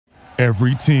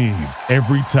Every team,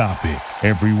 every topic,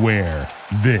 everywhere.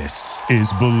 This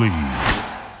is Believe.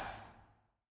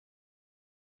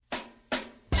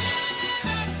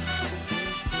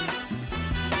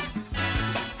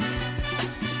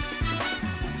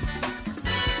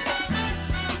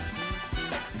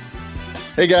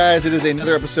 Hey guys, it is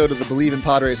another episode of the Believe in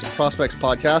Padres and Prospects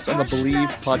podcast on the Believe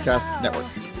Podcast Network.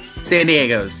 San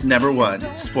Diego's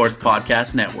 #1 sports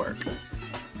podcast network.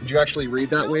 Did you actually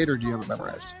read that, Wade, or do you have it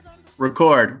memorized?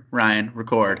 Record, Ryan,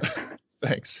 record.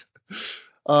 Thanks.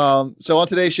 So on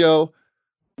today's show,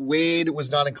 Wade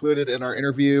was not included in our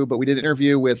interview, but we did an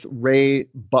interview with Ray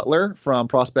Butler from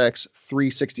Prospects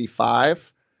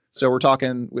 365. So we're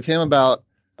talking with him about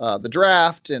the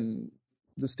draft and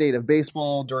the state of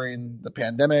baseball during the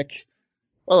pandemic.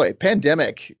 By the way,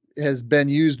 pandemic has been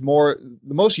used more,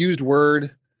 the most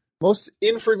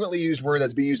infrequently used word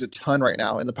that's being used a ton right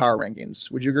now in the power rankings.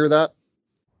 Would you agree with that?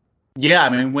 Yeah, I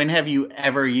mean, when have you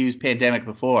ever used pandemic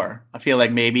before? I feel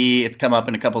like maybe it's come up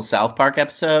in a couple South Park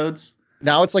episodes.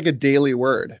 Now it's like a daily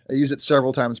word. I use it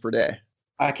several times per day.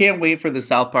 I can't wait for the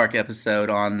South Park episode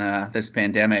on this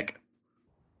pandemic.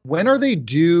 When are they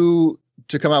due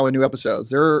to come out with new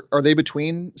episodes? Are they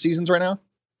between seasons right now?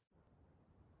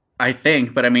 I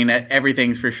think, but I mean,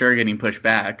 everything's for sure getting pushed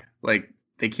back. Like,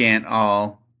 they can't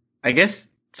all... I guess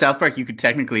South Park, you could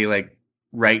technically, like,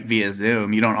 write via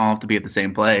Zoom. You don't all have to be at the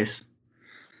same place.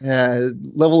 Yeah,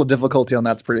 level of difficulty on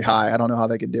that's pretty high. I don't know how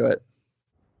they could do it.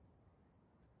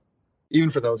 Even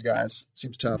for those guys, it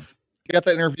seems tough. We got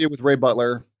that interview with Ray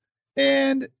Butler,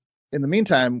 and in the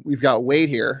meantime, we've got Wade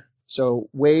here. So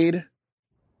Wade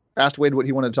asked Wade what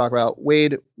he wanted to talk about.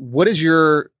 Wade, what is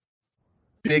your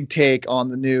big take on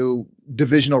the new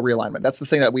divisional realignment? That's the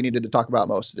thing that we needed to talk about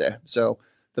most today. So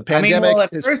the pandemic.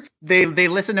 First, they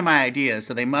listened to my ideas,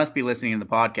 so they must be listening to the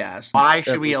podcast. Why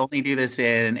should we only do this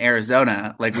in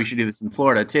Arizona? Like, we should do this in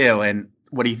Florida too. And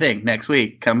what do you think? Next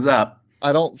week comes up.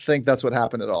 I don't think that's what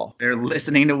happened at all. They're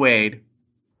listening to Wade.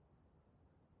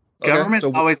 Okay, government's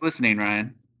always listening,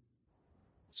 Ryan.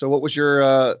 So what was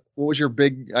your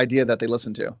big idea that they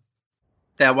listened to?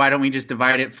 That why don't we just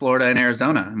divide it Florida and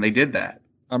Arizona? And they did that.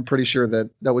 I'm pretty sure that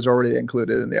was already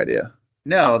included in the idea.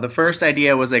 No, the first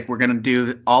idea was like, we're going to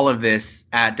do all of this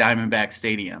at Diamondback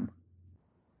Stadium.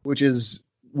 Which is,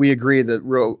 we agree that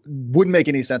wouldn't make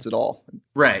any sense at all.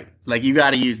 Right. Like, you got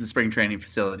to use the spring training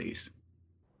facilities.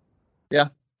 Yeah.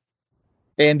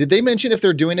 And did they mention if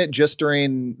they're doing it just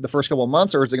during the first couple of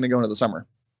months, or is it going to go into the summer?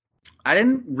 I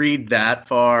didn't read that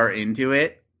far into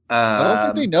it. I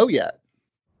don't think they know yet.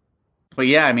 But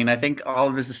yeah, I mean, I think all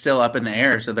of this is still up in the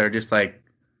air. So they're just like,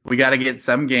 we got to get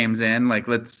some games in. Like,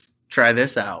 let's try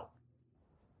this out.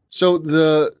 So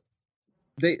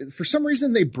they for some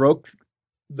reason they broke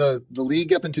the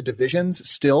league up into divisions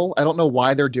still. I don't know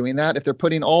why they're doing that. If they're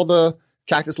putting all the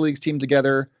Cactus Leagues team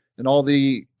together and all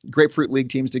the Grapefruit League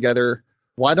teams together,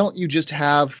 why don't you just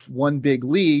have one big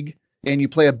league and you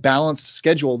play a balanced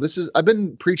schedule? I've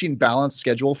been preaching balanced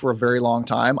schedule for a very long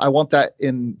time. I want that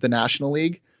in the National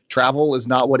League. Travel is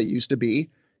not what it used to be,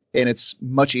 and it's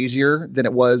much easier than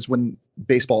it was when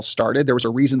baseball started. There was a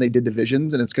reason they did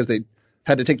divisions, and it's because they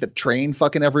had to take the train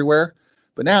fucking everywhere.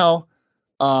 But now,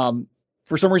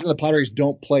 for some reason, the Padres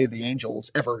don't play the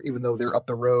Angels ever, even though they're up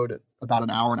the road about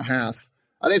an hour and a half.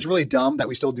 I think it's really dumb that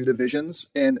we still do divisions,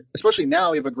 and especially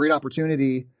now we have a great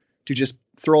opportunity to just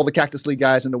throw all the Cactus League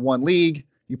guys into one league.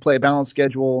 You play a balanced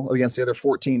schedule against the other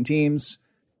 14 teams,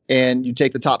 and you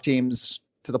take the top teams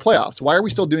to the playoffs. Why are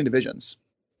we still doing divisions?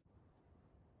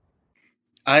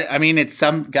 I mean, it's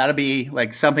got to be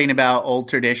like something about old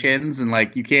traditions, and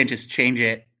like, you can't just change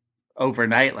it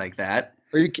overnight like that.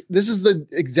 We're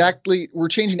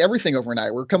changing everything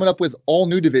overnight. We're coming up with all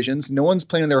new divisions. No one's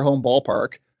playing in their home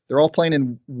ballpark. They're all playing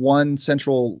in one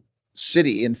central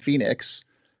city in Phoenix.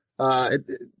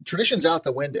 Tradition's out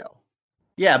the window.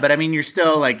 Yeah, but I mean, you're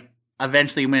still like,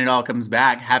 eventually when it all comes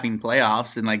back, having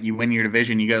playoffs, and like, you win your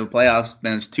division, you go to the playoffs,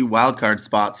 then there's 2 wild card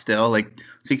spots still. Like,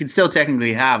 so you can still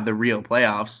technically have the real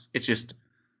playoffs. It's just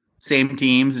same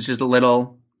teams. It's just a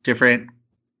little different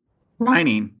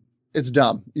lining. It's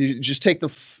dumb. You just take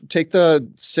the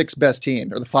 6 best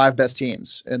teams or the 5 best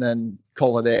teams and then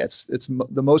call it a day. It's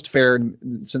the most fair,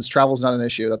 since travel's not an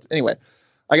issue. Anyway,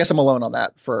 I guess I'm alone on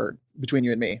that for between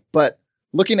you and me. But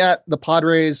looking at the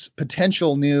Padres'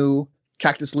 potential new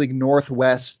Cactus League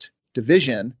Northwest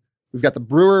division, we've got the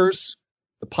Brewers,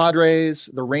 the Padres,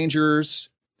 the Rangers,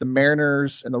 the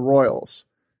Mariners, and the Royals.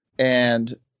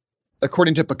 And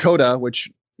according to Pacoda,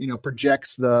 which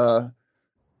projects the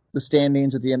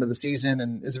standings at the end of the season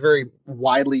and is a very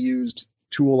widely used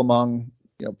tool among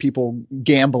people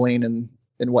gambling and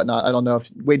whatnot. I don't know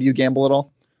if Wade, do you gamble at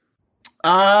all?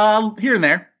 Here and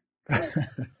there.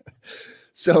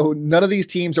 So none of these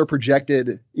teams are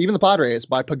projected, even the Padres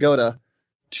by Pagoda,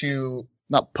 to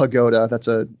not Pagoda. That's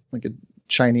a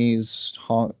Chinese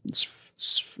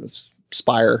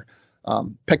spire.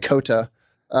 Pecota.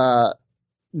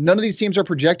 None of these teams are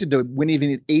projected to win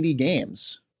even 80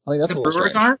 games. I think that's The a little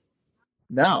Brewers strange. aren't?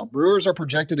 No, Brewers are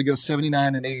projected to go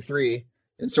 79 and 83,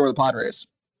 and so are the Padres.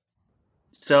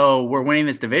 So we're winning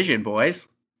this division, boys.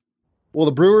 Well,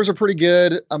 the Brewers are pretty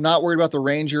good. I'm not worried about the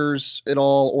Rangers at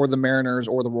all, or the Mariners,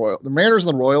 or the Royals. The Mariners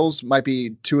and the Royals might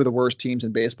be two of the worst teams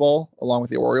in baseball, along with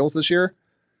the Orioles this year.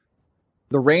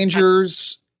 The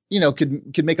Rangers,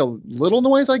 could make a little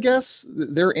noise, I guess.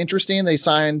 They're interesting. They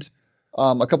signed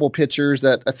a couple of pitchers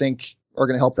that I think are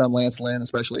going to help them, Lance Lynn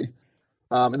especially.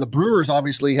 And the Brewers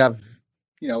obviously have,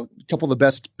 a couple of the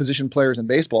best position players in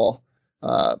baseball.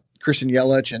 Christian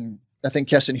Yelich, and I think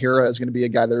Keston Hiura is going to be a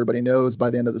guy that everybody knows by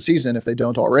the end of the season if they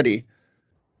don't already.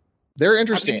 They're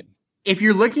interesting. I mean, if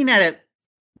you're looking at it,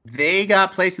 they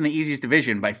got placed in the easiest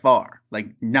division by far. Like,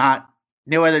 no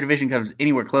other division comes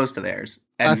anywhere close to theirs.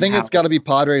 And I think it's got to be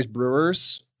Padres,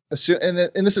 Brewers,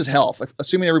 and this is health.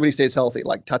 Assuming everybody stays healthy.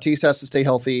 Like Tatis has to stay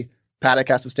healthy, Paddock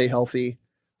has to stay healthy.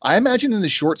 I imagine in the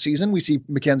short season we see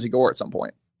Mackenzie Gore at some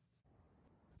point.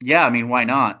 Yeah, I mean, why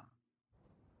not?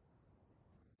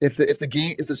 If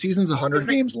the season's 100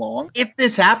 games long, if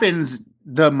this happens,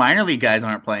 the minor league guys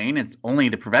aren't playing. It's only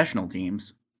the professional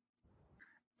teams.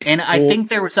 And I think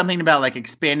there was something about like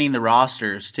expanding the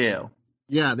rosters too.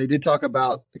 Yeah, they did talk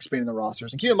about expanding the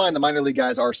rosters. And keep in mind, the minor league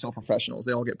guys are still professionals.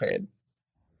 They all get paid.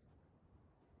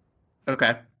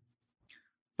 Okay.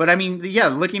 But I mean, yeah,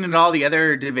 looking at all the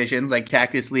other divisions, like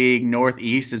Cactus League,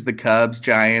 Northeast is the Cubs,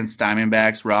 Giants,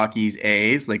 Diamondbacks, Rockies,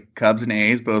 A's. Like Cubs and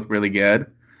A's, both really good.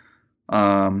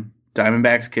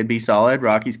 Diamondbacks could be solid.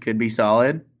 Rockies could be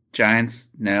solid. Giants,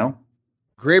 no.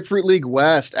 Grapefruit League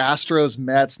West, Astros,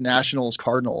 Mets, Nationals,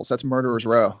 Cardinals. That's Murderer's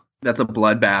Row. That's a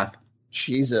bloodbath.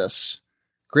 Jesus.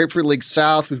 Grapefruit League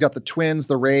South, we've got the Twins,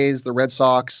 the Rays, the Red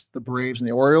Sox, the Braves, and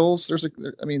the Orioles. There's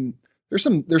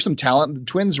some talent. The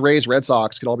Twins, Rays, Red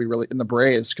Sox could all be really, and the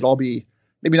Braves could all be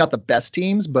maybe not the best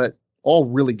teams, but all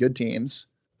really good teams.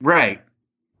 Right.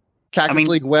 Cactus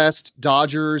League West,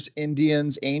 Dodgers,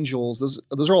 Indians, Angels.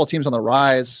 Those are all teams on the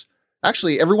rise.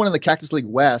 Actually, everyone in the Cactus League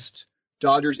West,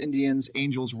 Dodgers, Indians,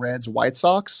 Angels, Reds, White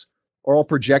Sox, are all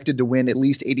projected to win at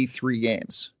least 83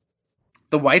 games.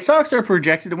 The White Sox are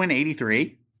projected to win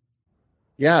 83.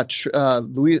 Yeah,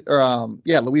 Luis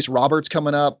Roberts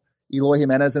coming up. Eloy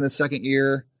Jimenez in his second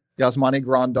year. Yasmani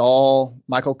Grandal,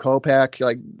 Michael Kopech.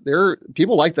 Like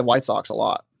people like the White Sox a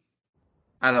lot.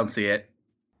 I don't see it.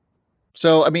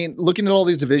 So, I mean, looking at all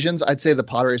these divisions, I'd say the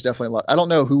Padres definitely. I don't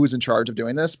know who was in charge of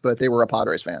doing this, but they were a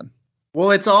Padres fan.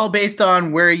 Well, it's all based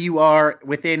on where you are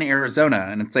within Arizona.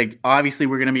 And it's like, obviously,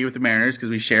 we're going to be with the Mariners because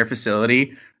we share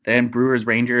facility. Then Brewers,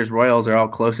 Rangers, Royals are all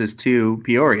closest to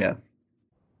Peoria.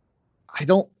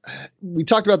 We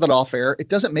talked about that off air. It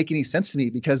doesn't make any sense to me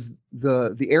because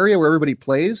the area where everybody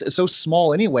plays is so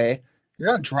small anyway. You're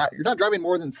not driving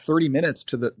more than 30 minutes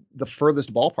to the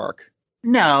furthest ballpark.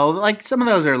 No, like some of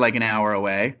those are like an hour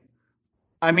away.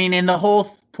 I mean, and the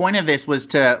whole point of this was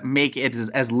to make it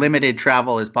as limited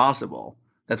travel as possible.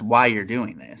 That's why you're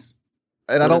doing this.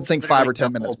 And I don't think 5 or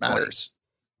 10 minutes matters.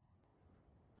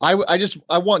 I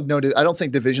want noted. I don't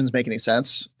think divisions make any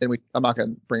sense, and I'm not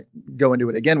going to go into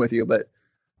it again with you. But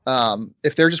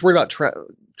if they're just worried about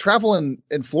travel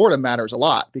in Florida matters a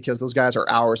lot because those guys are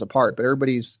hours apart. But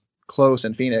everybody's close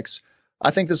in Phoenix. I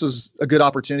think this was a good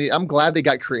opportunity. I'm glad they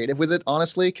got creative with it,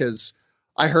 honestly, because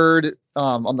I heard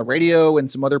on the radio and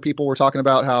some other people were talking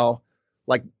about how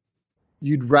like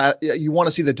you want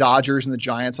to see the Dodgers and the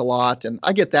Giants a lot, and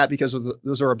I get that because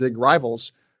those are big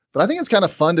rivals. But I think it's kind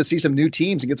of fun to see some new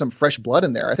teams and get some fresh blood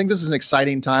in there. I think this is an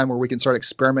exciting time where we can start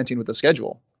experimenting with the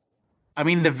schedule. I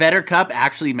mean, the Vetter Cup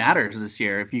actually matters this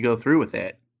year if you go through with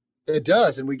it. It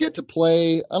does, and we get to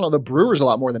play, I don't know, the Brewers a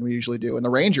lot more than we usually do, and the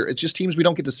Ranger. It's just teams we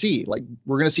don't get to see. Like,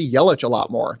 we're going to see Yelich a lot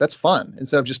more. That's fun,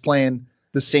 instead of just playing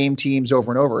the same teams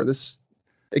over and over.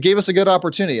 It gave us a good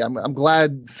opportunity. I'm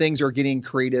glad things are getting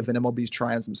creative and MLB's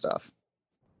trying some stuff.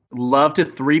 Love to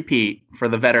three-peat for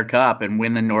the Vetter Cup and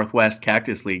win the Northwest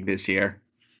Cactus League this year.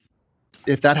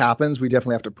 If that happens, we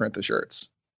definitely have to print the shirts.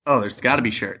 Oh, there's got to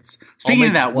be shirts. Speaking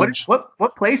of that,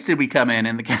 what place did we come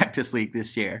in the Cactus League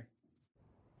this year?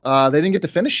 They didn't get to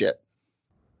finish it.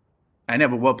 I know,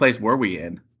 but what place were we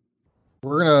in?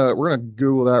 We're gonna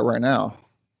Google that right now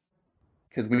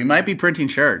because we might be printing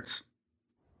shirts.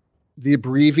 The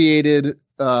abbreviated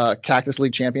Cactus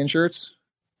League champion shirts.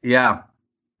 Yeah.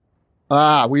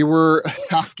 We were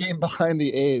half game behind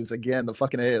the A's again. The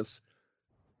fucking A's.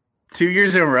 2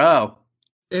 years in a row.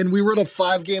 And we were on a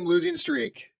 5-game losing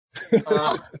streak.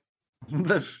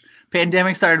 The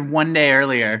pandemic started one day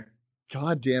earlier.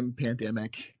 Goddamn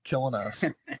pandemic. Killing us.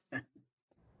 All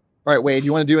right, Wade,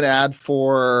 you want to do an ad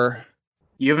for...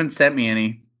 You haven't sent me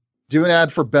any. Do an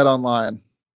ad for Bet Online.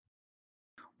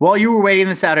 While you were waiting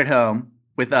this out at home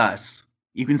with us,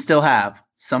 you can still have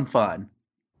some fun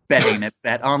betting at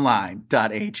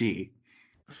betonline.ag.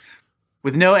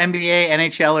 With no NBA,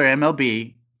 NHL, or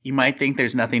MLB, you might think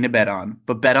there's nothing to bet on,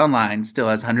 but BetOnline still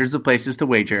has hundreds of places to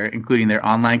wager, including their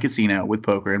online casino with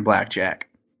poker and blackjack.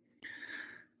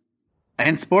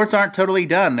 And sports aren't totally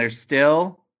done. There's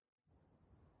still...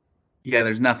 Yeah,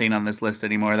 there's nothing on this list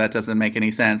anymore. That doesn't make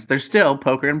any sense. There's still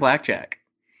poker and blackjack.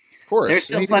 Of course.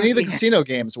 Any of the casino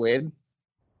games, Wade.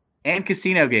 And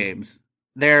casino games.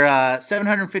 Their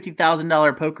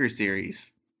 $750,000 poker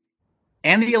series.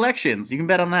 And the elections. You can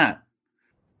bet on that.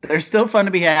 They're still fun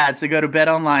to be had, so go to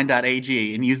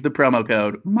betonline.ag and use the promo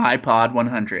code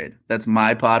MyPod100. That's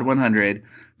MyPod100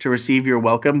 to receive your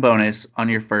welcome bonus on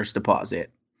your first deposit.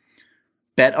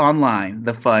 Bet Online,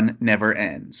 the fun never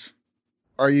ends.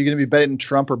 Are you going to be betting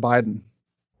Trump or Biden?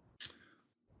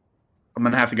 I'm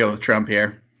going to have to go with Trump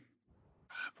here.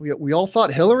 We all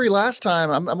thought Hillary last time.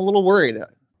 I'm a little worried.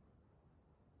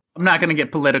 I'm not going to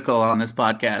get political on this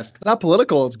podcast. It's not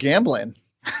political. It's gambling.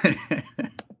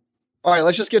 All right,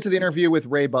 let's just get to the interview with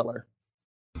Ray Butler.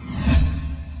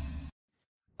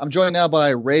 I'm joined now by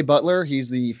Ray Butler. He's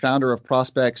the founder of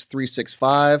Prospects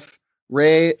 365.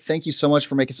 Ray, thank you so much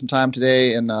for making some time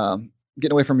today and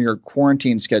getting away from your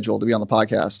quarantine schedule to be on the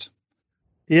podcast.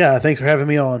 Yeah, thanks for having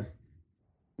me on.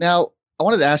 Now, I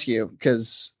wanted to ask you,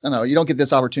 because I know you don't get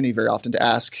this opportunity very often to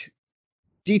ask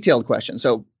detailed questions.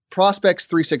 So Prospects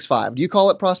 365, do you call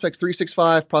it Prospects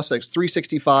 365, Prospects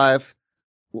 365?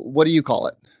 What do you call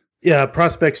it? Yeah,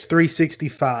 Prospects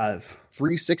 365.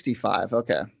 365.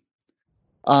 Okay.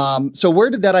 So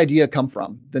where did that idea come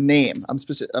from? The name. I'm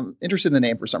interested in the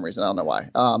name for some reason. I don't know why.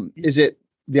 Is it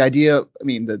the idea? I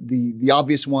mean, the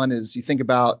obvious one is you think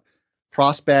about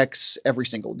prospects every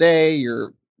single day.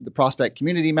 The prospect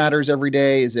community matters every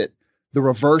day. Is it the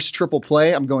reverse triple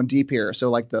play? I'm going deep here.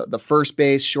 So like the first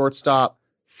base, shortstop,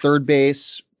 third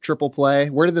base, triple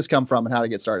play. Where did this come from and how to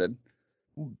get started?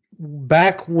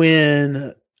 Back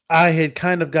when I had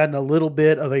kind of gotten a little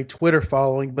bit of a Twitter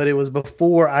following, but it was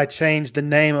before I changed the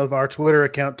name of our Twitter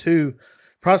account to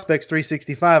Prospects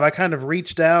 365. I kind of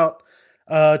reached out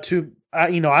I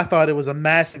thought it was a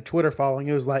massive Twitter following.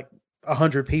 It was like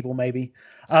 100 people maybe.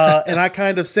 And I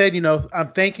kind of said,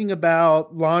 I'm thinking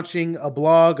about launching a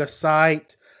blog, a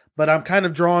site, but I'm kind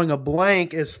of drawing a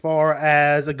blank as far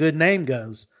as a good name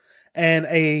goes. And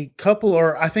a couple,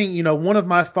 or I think, one of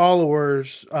my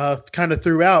followers kind of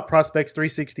threw out Prospects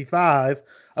 365.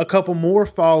 A couple more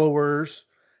followers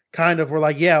kind of were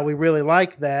like, yeah, we really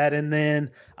like that. And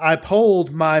then I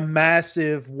polled my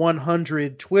massive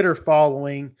 100 Twitter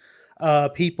following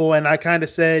people, and I kind of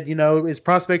said, is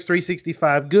Prospects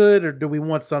 365 good, or do we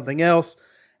want something else?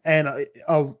 And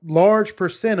a large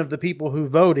percent of the people who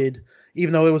voted,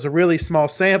 even though it was a really small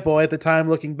sample at the time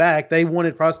looking back, they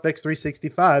wanted Prospects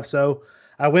 365. So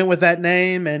I went with that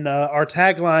name, and our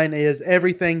tagline is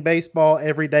everything baseball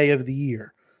every day of the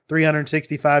year,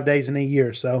 365 days in a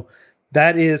year. So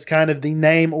that is kind of the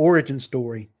name origin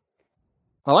story.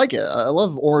 I like it. I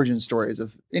love origin stories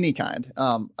of any kind.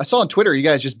 I saw on Twitter you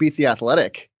guys just beat The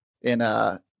Athletic in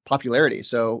popularity.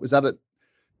 So does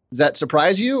that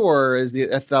surprise you, or is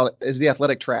the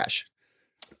Athletic trash?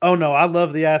 Oh no, I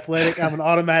love The Athletic. I'm an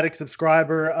automatic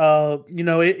subscriber.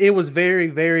 It was very,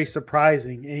 very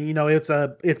surprising. And it's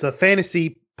a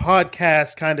fantasy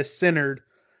podcast kind of centered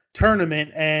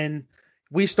tournament, and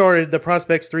we started the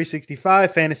Prospects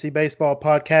 365 Fantasy Baseball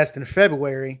podcast in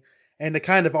February. And to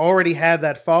kind of already have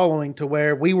that following to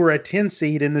where we were a 10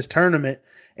 seed in this tournament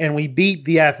and we beat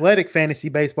the Athletic Fantasy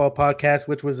Baseball podcast,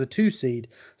 which was a 2 seed.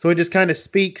 So it just kind of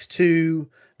speaks to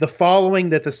the following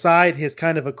that the site has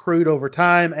kind of accrued over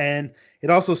time. And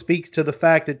it also speaks to the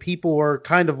fact that people are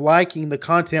kind of liking the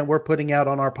content we're putting out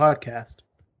on our podcast.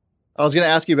 I was going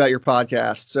to ask you about your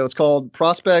podcast. So it's called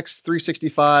Prospects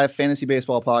 365 Fantasy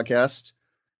Baseball Podcast.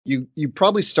 You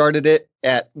probably started it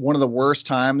at one of the worst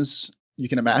times you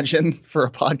can imagine for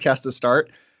a podcast to start.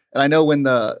 And I know when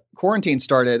the quarantine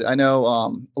started, I know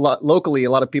a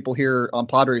lot of people here on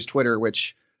Padres Twitter,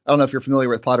 which I don't know if you're familiar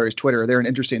with Padres Twitter. They're an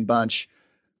interesting bunch.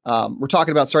 We're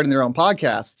talking about starting their own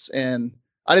podcasts, and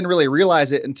I didn't really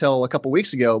realize it until a couple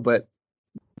weeks ago, but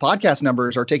podcast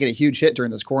numbers are taking a huge hit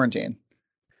during this quarantine.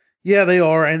 Yeah, they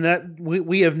are. And that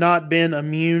we have not been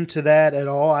immune to that at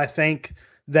all. I think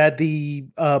that the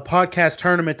podcast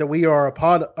tournament that we are a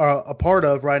part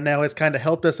of right now has kind of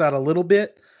helped us out a little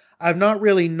bit. I've not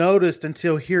really noticed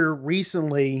until here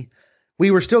recently.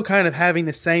 We were still kind of having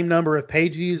the same number of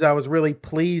page views. I was really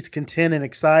pleased, content, and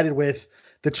excited with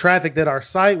the traffic that our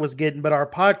site was getting, but our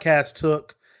podcast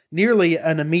took nearly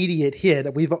an immediate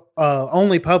hit. We've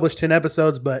only published 10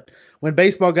 episodes, but when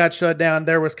baseball got shut down,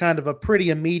 there was kind of a pretty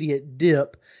immediate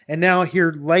dip. And now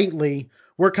here lately,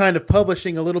 we're kind of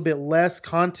publishing a little bit less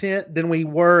content than we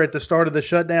were at the start of the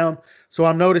shutdown. So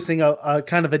I'm noticing a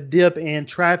kind of a dip in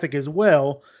traffic as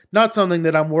well. Not something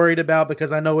that I'm worried about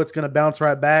because I know it's going to bounce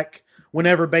right back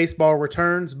whenever baseball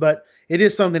returns, but it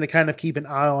is something to kind of keep an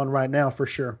eye on right now for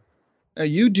sure.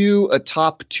 You do a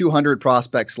top 200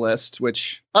 prospects list,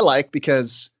 which I like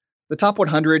because the top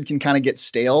 100 can kind of get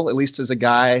stale, at least as a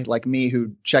guy like me who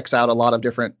checks out a lot of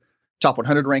different top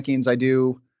 100 rankings. I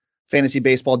do fantasy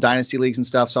baseball, dynasty leagues and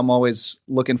stuff. So I'm always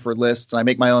looking for lists, and I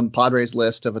make my own Padres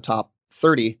list of a top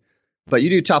 30, but you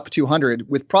do top 200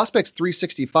 with Prospects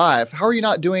 365. How are you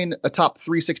not doing a top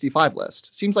 365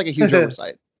 list? Seems like a huge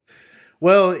oversight.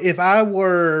 Well, if I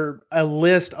were a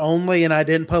list only and I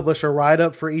didn't publish a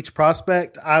write-up for each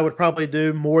prospect, I would probably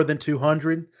do more than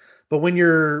 200. But when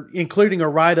you're including a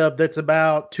write-up that's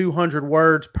about 200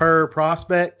 words per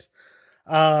prospect,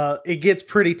 it gets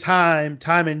pretty time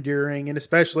enduring. And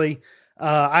especially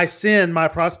I send my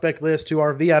prospect list to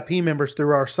our VIP members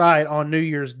through our site on New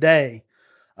Year's Day.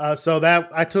 So that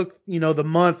I took, the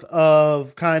month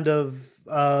of kind of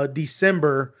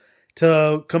December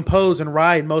to compose and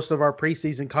write most of our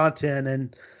preseason content.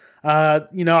 And,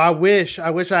 I wish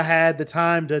I had the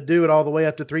time to do it all the way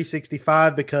up to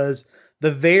 365 because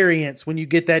the variance, when you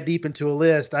get that deep into a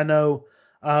list, I know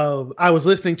I was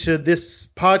listening to this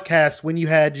podcast when you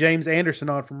had James Anderson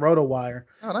on from RotoWire.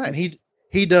 Oh, nice. And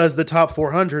he does the top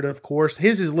 400, of course.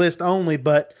 His is list only,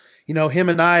 but him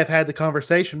and I have had the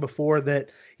conversation before that,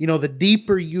 the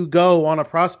deeper you go on a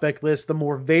prospect list, the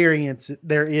more variance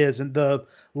there is and the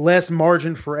less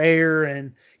margin for error.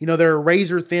 And, there are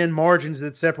razor thin margins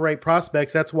that separate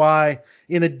prospects. That's why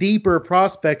in a deeper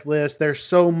prospect list, there's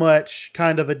so much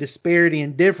kind of a disparity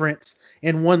and difference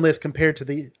in one list compared to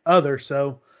the other.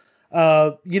 So,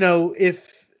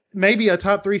 if maybe a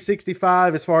top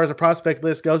 365 as far as a prospect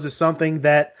list goes is something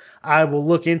that I will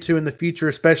look into in the future,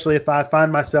 especially if I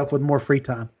find myself with more free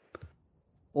time.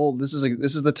 Well, this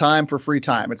is the time for free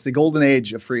time. It's the golden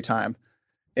age of free time.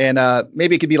 And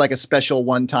maybe it could be like a special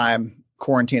one-time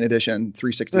quarantine edition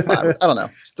 365. I don't know.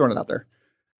 Just throwing it out there.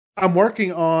 I'm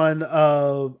working on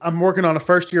a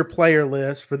first-year player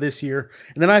list for this year.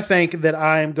 And then I think that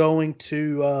I'm going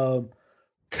to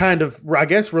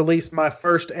release my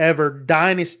first ever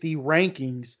dynasty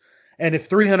rankings. And if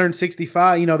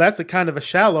 365, that's a kind of a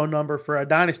shallow number for a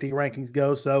dynasty rankings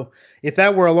go. So if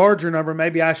that were a larger number,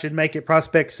 maybe I should make it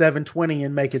prospect 720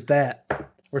 and make it that,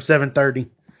 or 730.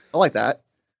 I like that.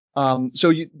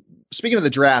 Speaking of the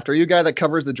draft, are you a guy that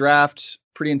covers the draft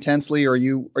pretty intensely? Or are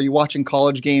you watching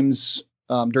college games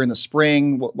during the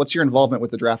spring? What's your involvement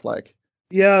with the draft like?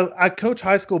 Yeah, I coach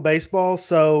high school baseball.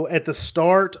 So at the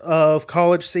start of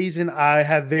college season, I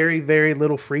have very, very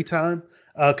little free time.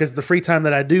 Because the free time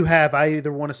that I do have, I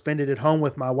either want to spend it at home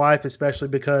with my wife, especially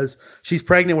because she's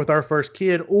pregnant with our first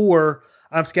kid, or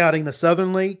I'm scouting the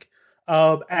Southern League.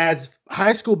 As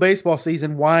high school baseball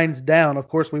season winds down, of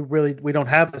course, we don't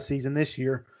have a season this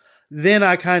year. Then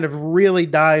I kind of really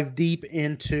dive deep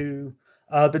into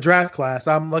the draft class.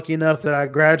 I'm lucky enough that I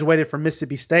graduated from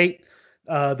Mississippi State.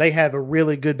 They have a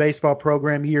really good baseball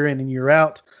program year in and year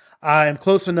out. I am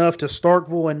close enough to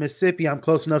Starkville and Mississippi. I'm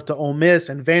close enough to Ole Miss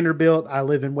and Vanderbilt. I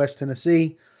live in West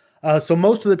Tennessee. So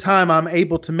most of the time I'm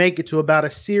able to make it to about a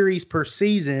series per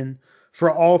season for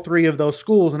all three of those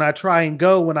schools. And I try and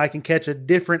go when I can catch a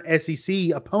different SEC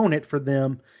opponent for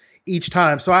them each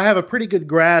time. So I have a pretty good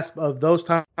grasp of those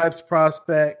types of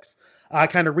prospects. I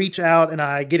kind of reach out and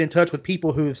I get in touch with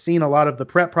people who have seen a lot of the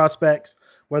prep prospects,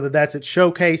 whether that's at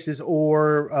showcases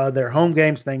or their home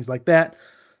games, things like that.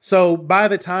 So by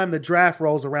the time the draft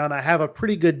rolls around, I have a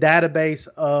pretty good database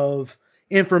of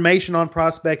information on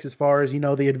prospects as far as,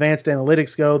 the advanced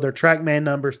analytics go, their TrackMan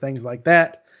numbers, things like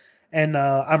that. And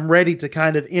I'm ready to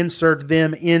kind of insert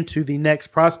them into the next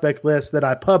prospect list that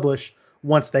I publish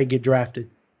once they get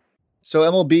drafted. So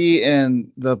MLB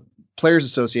and the Players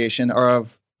Association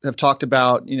have talked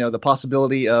about, the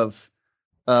possibility of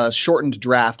a shortened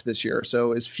draft this year.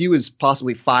 So as few as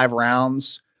possibly 5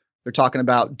 rounds. They're talking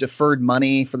about deferred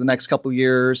money for the next couple of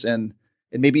years and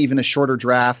maybe even a shorter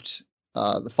draft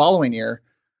the following year.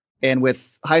 And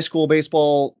with high school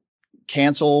baseball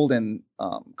canceled and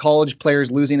college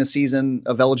players losing a season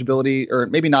of eligibility, or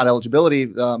maybe not eligibility.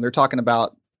 They're talking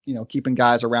about, keeping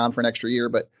guys around for an extra year,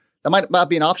 but that might not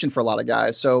be an option for a lot of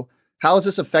guys. So how is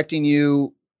this affecting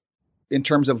you in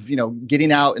terms of,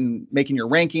 getting out and making your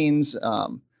rankings,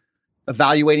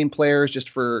 evaluating players just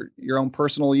for your own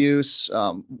personal use?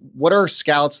 What are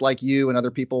scouts like you and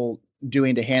other people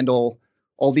doing to handle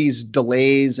all these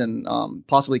delays and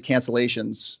possibly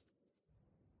cancellations?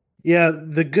 Yeah,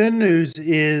 the good news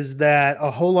is that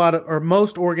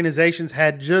most organizations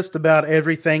had just about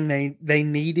everything they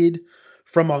needed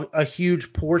from a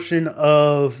huge portion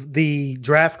of the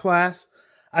draft class.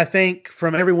 I think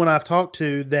from everyone I've talked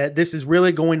to that this is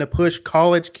really going to push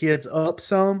college kids up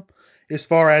some as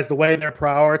far as the way they're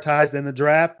prioritized in the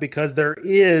draft, because there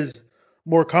is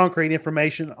more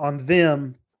information on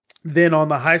them than on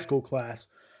the high school class.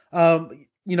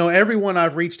 Everyone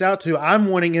I've reached out to, I'm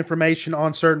wanting information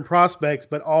on certain prospects,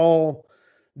 but all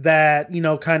that,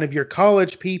 kind of your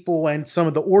college people and some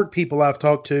of the org people I've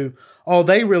talked to, all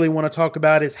they really want to talk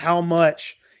about is how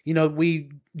much, we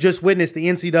just witnessed the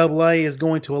NCAA is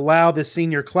going to allow this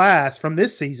senior class from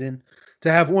this season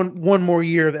to have one more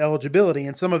year of eligibility.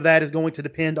 And some of that is going to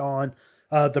depend on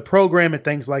the program and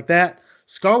things like that.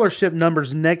 Scholarship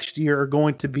numbers next year are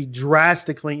going to be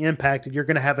drastically impacted. You're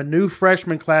going to have a new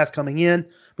freshman class coming in,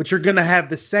 but you're going to have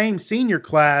the same senior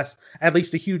class, at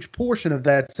least a huge portion of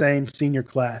that same senior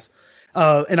class.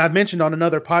 And I've mentioned on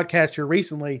another podcast here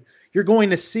recently, you're going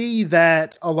to see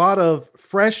that a lot of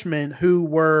freshmen who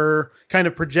were kind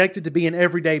of projected to be an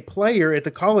everyday player at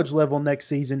the college level next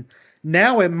season,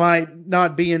 now it might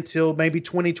not be until maybe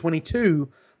 2022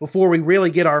 before we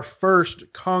really get our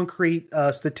first concrete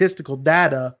statistical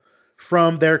data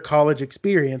from their college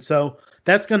experience. So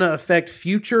that's going to affect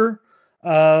future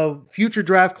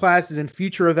draft classes and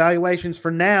future evaluations. For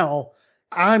now,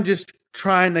 I'm just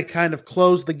trying to kind of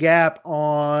close the gap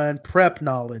on prep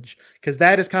knowledge, because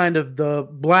that is kind of the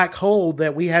black hole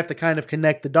that we have to kind of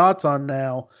connect the dots on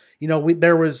now.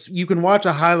 You can watch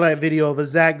a highlight video of a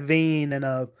Zach Veen and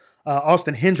a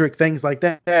Austin Hendrick, things like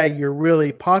that, you're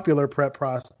really popular prep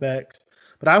prospects.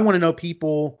 But I want to know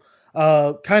people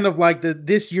kind of like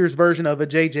this year's version of a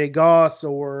J.J. Goss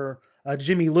or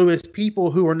Jimmy Lewis,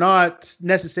 people who are not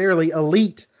necessarily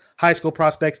elite high school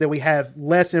prospects that we have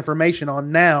less information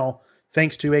on now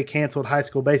thanks to a canceled high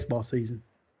school baseball season.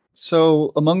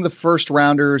 So among the first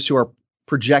rounders who are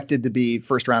projected to be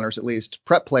first rounders, at least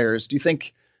prep players, do you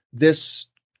think this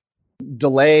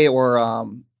delay or,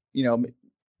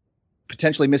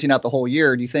 potentially missing out the whole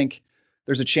year, do you think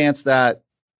there's a chance that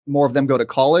more of them go to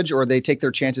college, or they take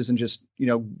their chances and just,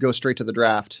 go straight to the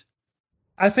draft?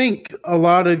 I think a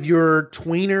lot of your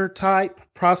tweener type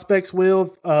prospects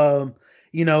will, a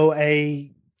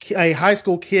high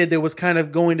school kid that was kind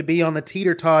of going to be on the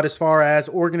teeter-tot as far as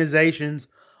organizations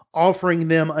offering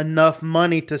them enough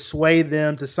money to sway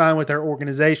them to sign with their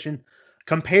organization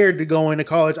compared to going to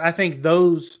college. I think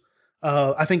those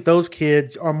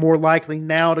kids are more likely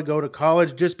now to go to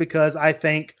college, just because I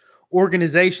think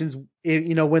organizations,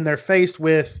 when they're faced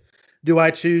with, do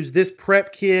I choose this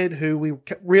prep kid who we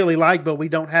really like but we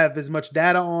don't have as much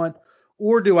data on,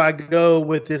 or do I go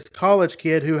with this college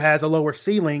kid who has a lower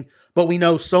ceiling but we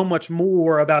know so much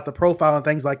more about the profile and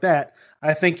things like that?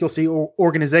 I think you'll see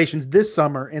organizations this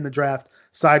summer in the draft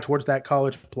side towards that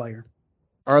college player.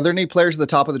 Are there any players at the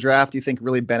top of the draft you think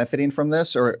really benefiting from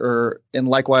this, and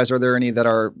likewise, are there any that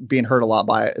are being hurt a lot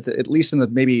by it, at least in the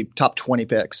maybe top 20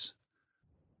 picks?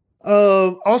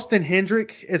 Austin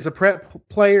Hendrick as a prep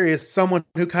player is someone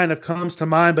who kind of comes to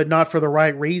mind, but not for the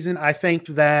right reason. I think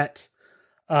that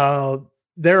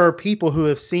there are people who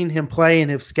have seen him play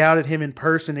and have scouted him in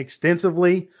person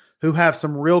extensively who have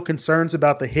some real concerns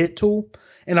about the hit tool.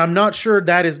 And I'm not sure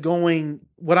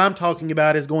what I'm talking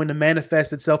about is going to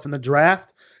manifest itself in the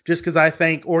draft, just because I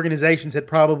think organizations had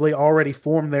probably already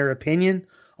formed their opinion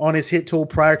on his hit tool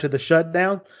prior to the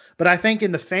shutdown. But I think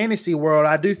in the fantasy world,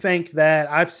 I do think that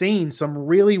I've seen some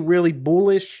really, really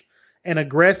bullish and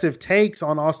aggressive takes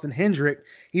on Austin Hendrick.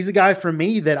 He's a guy for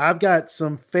me that I've got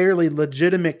some fairly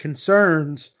legitimate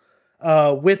concerns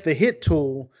with the hit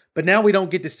tool, but now we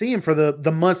don't get to see him for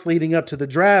the months leading up to the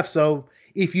draft. So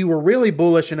if you were really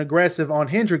bullish and aggressive on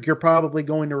Hendrick, you're probably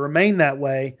going to remain that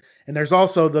way. And there's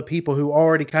also the people who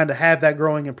already kind of have that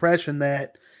growing impression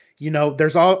that,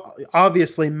 there's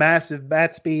obviously massive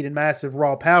bat speed and massive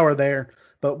raw power there,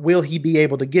 but will he be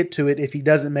able to get to it if he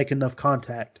doesn't make enough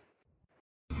contact?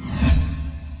 All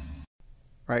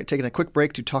right, taking a quick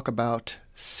break to talk about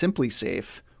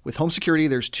SimpliSafe. With home security,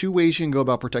 there's two ways you can go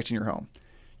about protecting your home.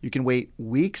 You can wait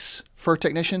weeks for a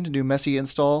technician to do messy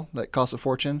install that costs a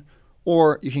fortune,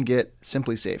 or you can get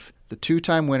SimpliSafe. the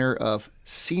 2-time winner of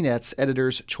CNET's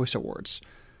Editor's Choice Awards.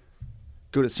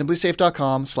 Go to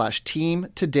simplysafe.com/team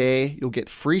today. You'll get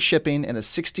free shipping and a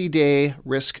 60-day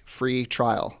risk-free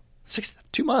trial.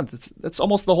 2 months. That's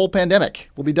almost the whole pandemic.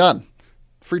 We'll be done.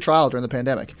 Free trial during the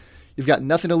pandemic. You've got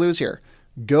nothing to lose here.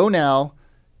 Go now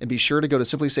and be sure to go to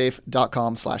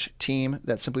simplysafe.com/team.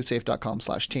 That's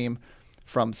simplysafe.com/team.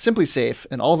 From Simply Safe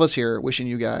and all of us here, wishing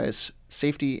you guys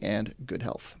safety and good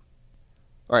health.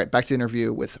 All right, back to the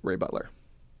interview with Ray Butler.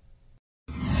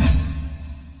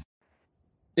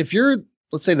 If you're,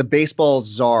 let's say, the baseball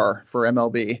czar for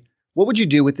MLB, what would you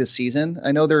do with this season?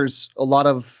 I know there's a lot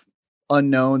of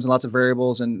unknowns and lots of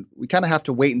variables, and we kind of have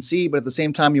to wait and see, but at the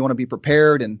same time, you want to be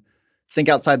prepared and think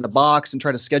outside the box and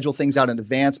try to schedule things out in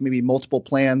advance, maybe multiple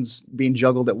plans being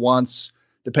juggled at once,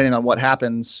 depending on what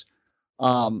happens.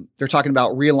 They're talking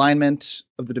about realignment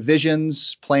of the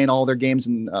divisions, playing all their games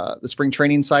in the spring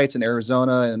training sites in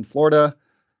Arizona and Florida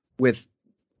with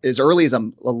as early as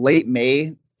a late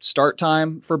May start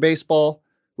time for baseball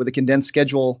with a condensed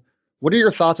schedule. What are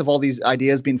your thoughts of all these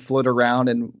ideas being floated around,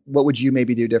 and what would you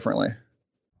maybe do differently?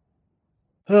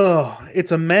 Oh,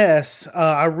 it's a mess.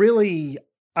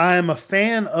 I'm a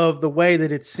fan of the way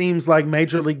that it seems like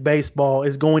Major League Baseball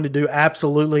is going to do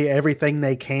absolutely everything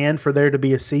they can for there to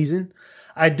be a season.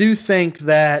 I do think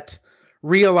that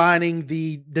realigning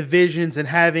the divisions and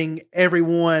having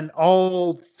everyone,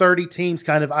 all 30 teams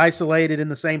kind of isolated in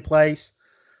the same place,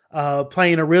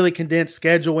 playing a really condensed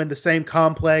schedule in the same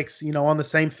complex, on the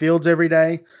same fields every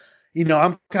day.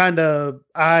 I kind of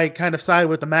side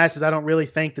with the masses. I don't really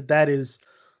think that is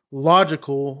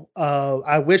logical.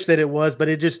 I wish that it was, but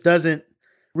it just doesn't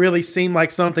really seem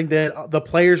like something that the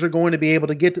players are going to be able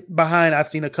to get behind. I've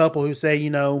seen a couple who say,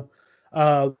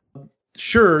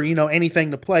 sure,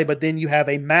 anything to play, but then you have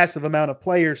a massive amount of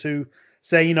players who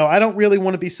say, I don't really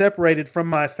want to be separated from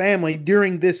my family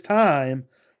during this time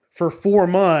for 4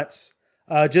 months,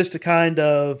 just to kind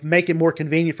of make it more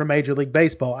convenient for Major League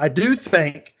Baseball. I do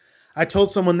think, I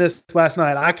told someone this last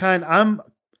night, I'm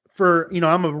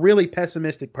a really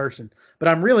pessimistic person, but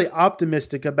I'm really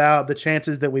optimistic about the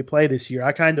chances that we play this year.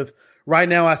 Right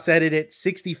now I set it at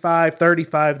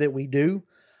 65-35 that we do.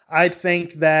 I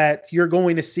think that you're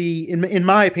going to see, in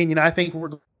my opinion, I think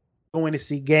we're going to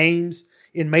see games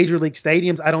in Major League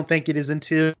stadiums. I don't think it is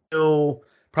until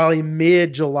probably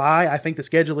mid-July. I think the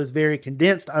schedule is very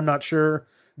condensed. I'm not sure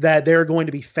that there are going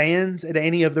to be fans at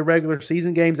any of the regular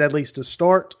season games, at least to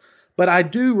start. But I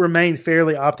do remain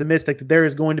fairly optimistic that there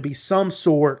is going to be some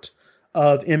sort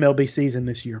of MLB season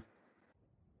this year.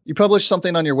 You published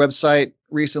something on your website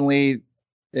recently,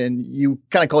 and you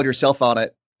kind of called yourself out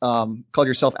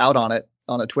on it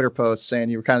on a Twitter post, saying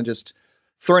you were kind of just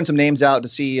throwing some names out to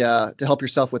see to help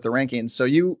yourself with the rankings. So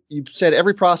you said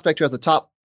every prospect who has the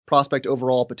top prospect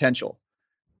overall potential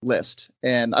list,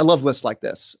 and I love lists like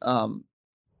this.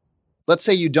 Let's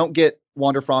say you don't get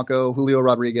Wander Franco, Julio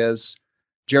Rodriguez,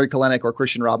 Jared Kelenic, or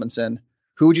Christian Robinson.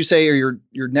 Who would you say are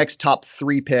your next top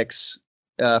 3 picks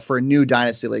for a new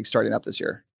dynasty league starting up this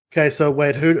year? Okay, so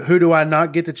wait, who do I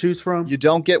not get to choose from? You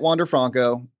don't get Wander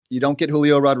Franco. You don't get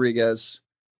Julio Rodriguez,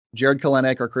 Jared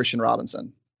Kelenic, or Christian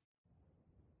Robinson.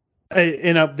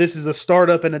 This is a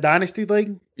startup in a dynasty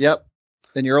league? Yep.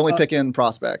 And you're only picking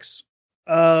prospects.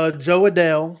 Jo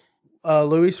Adell,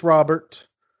 Luis Robert.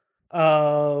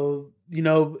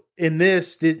 In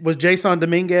this, was Jason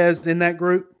Dominguez in that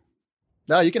group?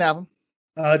 No, you can have him.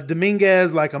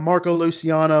 Dominguez, like a Marco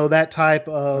Luciano, that type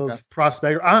of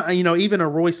prospect. Even a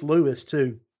Royce Lewis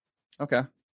too. Okay.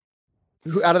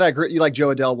 Who out of that group you like? Jo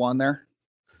Adell 1 there?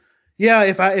 Yeah,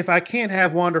 if I can't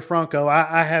have Wander Franco,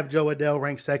 I have Jo Adell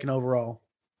ranked 2nd overall.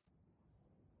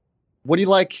 What do you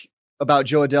like about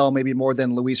Jo Adell maybe more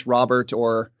than Luis Robert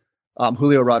or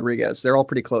Julio Rodriguez? They're all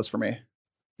pretty close for me.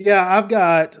 Yeah, I've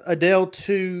got Adell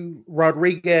 2,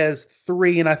 Rodriguez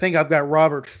 3, and I think I've got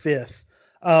Robert 5th.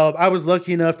 I was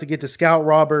lucky enough to get to scout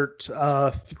Robert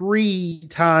 3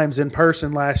 times in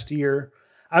person last year.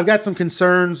 I've got some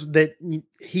concerns that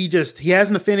he has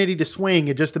an affinity to swing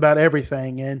at just about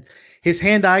everything, and his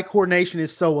hand-eye coordination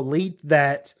is so elite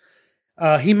that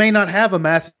he may not have a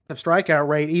massive strikeout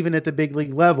rate even at the big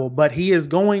league level, but he is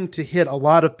going to hit a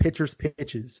lot of pitchers'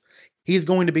 pitches. He's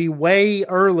going to be way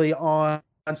early on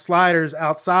sliders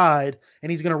outside,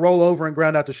 and he's going to roll over and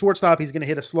ground out to shortstop. He's going to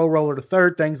hit a slow roller to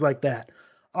third, things like that.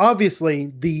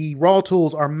 Obviously, the raw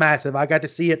tools are massive. I got to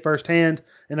see it firsthand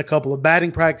in a couple of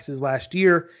batting practices last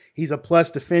year. He's a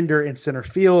plus defender in center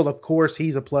field. Of course,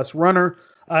 he's a plus runner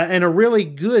and a really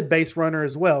good base runner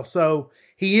as well. So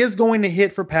he is going to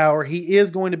hit for power. He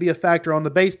is going to be a factor on the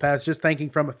base paths, just thinking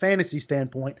from a fantasy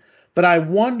standpoint. But I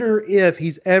wonder if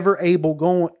he's ever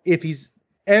able if he's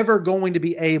ever going to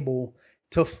be able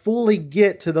to fully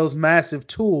get to those massive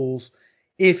tools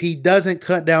if he doesn't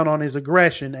cut down on his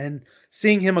aggression. And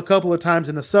seeing him a couple of times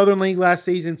in the Southern League last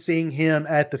season, seeing him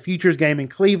at the Futures game in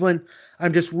Cleveland,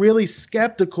 I'm just really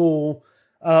skeptical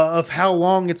of how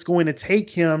long it's going to take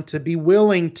him to be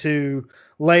willing to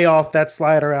lay off that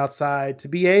slider outside, to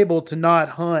be able to not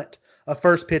hunt a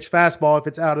first pitch fastball if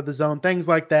it's out of the zone, things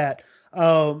like that.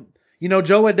 Joe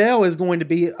Adell is going to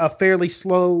be a fairly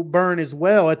slow burn as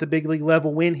well at the big league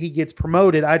level when he gets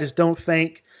promoted. I just don't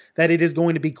think that it is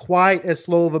going to be quite as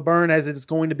slow of a burn as it is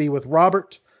going to be with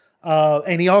Robert.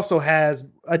 And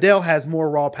Adell has more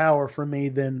raw power for me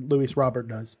than Luis Robert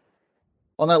does.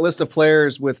 On that list of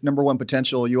players with number one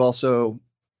potential, you also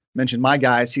mentioned my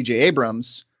guy, CJ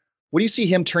Abrams. What do you see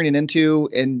him turning into?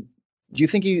 And do you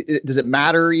think does it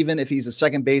matter even if he's a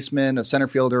second baseman, a center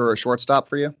fielder, or a shortstop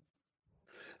for you?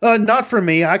 Not for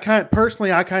me. I kind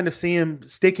of see him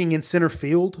sticking in center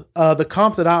field. The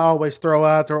comp that I always throw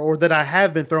out there, or that I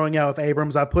have been throwing out with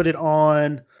Abrams, I put it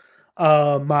on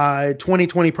my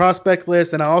 2020 prospect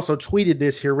list, and I also tweeted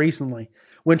this here recently.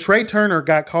 When Trey Turner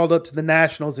got called up to the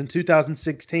Nationals in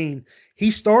 2016,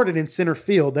 he started in center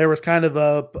field. There was kind of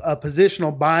a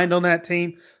positional bind on that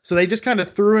team, so they just kind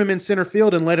of threw him in center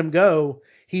field and let him go.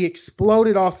 He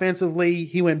exploded offensively.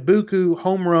 He went buku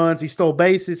home runs. He stole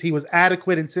bases. He was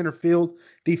adequate in center field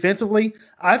defensively.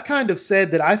 I've kind of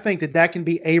said that I think that can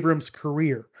be Abrams'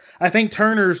 career. I think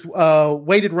Turner's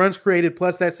weighted runs created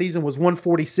plus that season was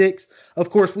 146.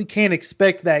 Of course, we can't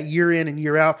expect that year in and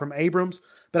year out from Abrams,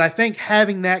 but I think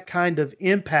having that kind of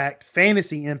impact,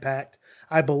 fantasy impact,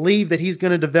 I believe that he's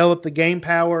going to develop the game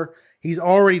power. He's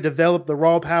already developed the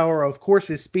raw power. Of course,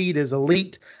 his speed is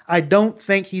elite. I don't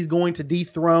think he's going to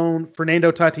dethrone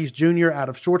Fernando Tatis Jr. out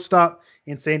of shortstop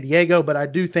in San Diego, but I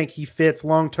do think he fits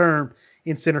long-term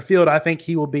in center field. I think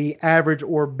he will be average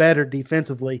or better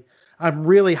defensively. I'm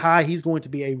really high. He's going to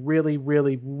be a really,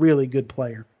 really, really good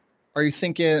player. Are you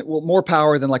thinking, more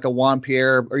power than like a Juan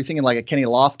Pierre? Are you thinking like a Kenny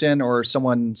Lofton or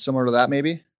someone similar to that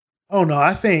maybe? Oh, no,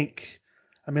 I think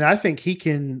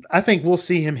we'll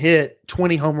see him hit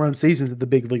 20 home run seasons at the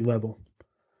big league level.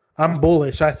 I'm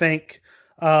bullish. I think,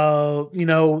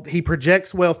 he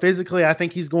projects well physically. I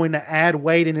think he's going to add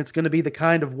weight, and it's going to be the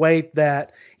kind of weight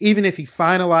that even if he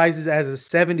finalizes as a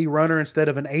 70 runner instead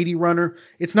of an 80 runner,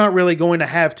 it's not really going to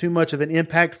have too much of an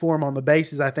impact for him on the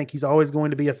bases. I think he's always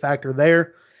going to be a factor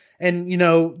there. And,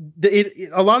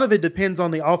 a lot of it depends on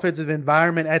the offensive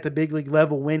environment at the big league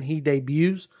level when he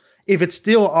debuts. If it's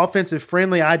still offensive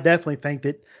friendly, I definitely think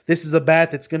that this is a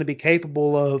bat that's going to be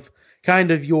capable of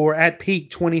kind of your at peak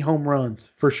 20 home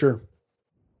runs for sure.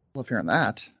 Love hearing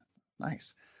that.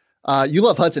 Nice. You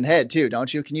love Hudson Head too,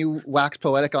 don't you? Can you wax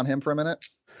poetic on him for a minute?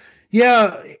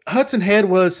 Yeah, Hudson Head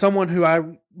was someone who I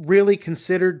really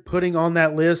considered putting on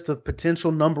that list of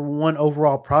potential number one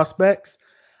overall prospects.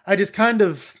 I just kind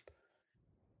of,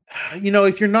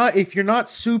 if you're not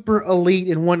super elite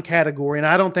in one category, and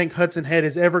I don't think Hudson Head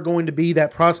is ever going to be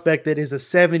that prospect that is a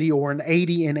 70 or an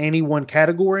 80 in any one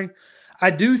category, I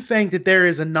do think that there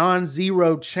is a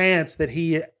non-zero chance that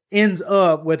he ends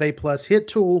up with a plus hit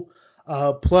tool,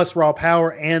 plus raw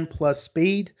power, and plus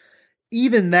speed.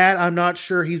 Even that, I'm not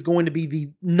sure he's going to be the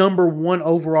number one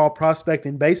overall prospect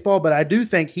in baseball, but I do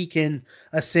think he can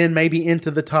ascend maybe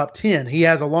into the top 10. He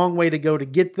has a long way to go to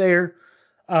get there.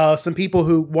 Some people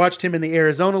who watched him in the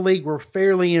Arizona League were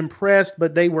fairly impressed,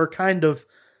 but they were kind of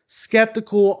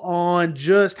skeptical on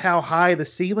just how high the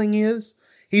ceiling is.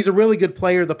 He's a really good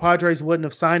player. The Padres wouldn't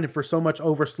have signed him for so much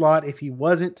overslot if he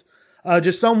wasn't.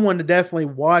 Just someone to definitely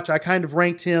watch. I kind of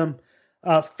ranked him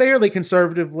fairly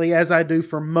conservatively, as I do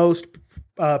for most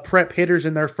prep hitters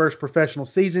in their first professional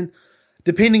season.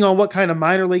 Depending on what kind of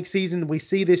minor league season we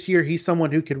see this year, he's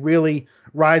someone who could really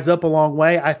rise up a long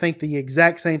way. I think the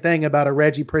exact same thing about a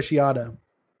Reggie Preciado.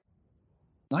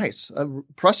 Nice.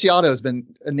 Preciado has been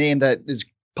a name that is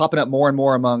popping up more and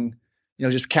more among,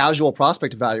 just casual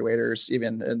prospect evaluators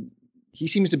even. And he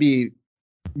seems to be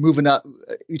moving up.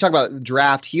 You talk about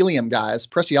draft helium guys.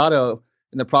 Preciado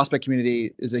in the prospect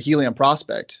community is a helium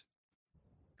prospect.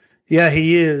 Yeah,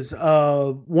 he is.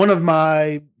 One of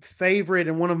my favorite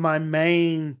and one of my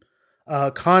main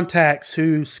contacts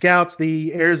who scouts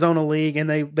the Arizona League, and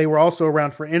they were also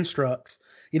around for Instructs.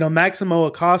 Maximo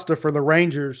Acosta for the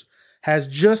Rangers has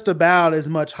just about as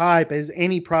much hype as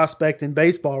any prospect in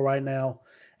baseball right now.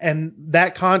 And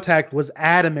that contact was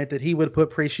adamant that he would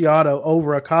put Preciado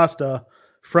over Acosta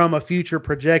from a future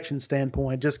projection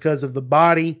standpoint, just because of the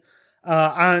body.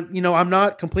 I'm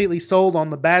not completely sold on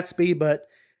the bat speed, but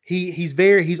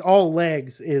he's all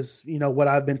legs is, what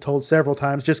I've been told several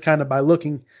times, just kind of by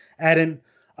looking at him.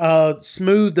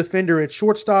 Smooth defender at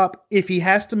shortstop. If he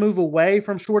has to move away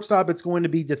from shortstop, it's going to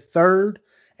be to third,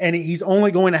 and he's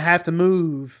only going to have to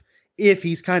move if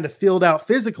he's kind of filled out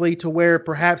physically to where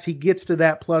perhaps he gets to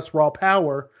that plus raw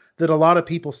power that a lot of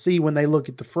people see when they look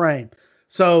at the frame.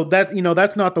 So that,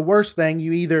 that's not the worst thing.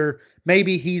 You either,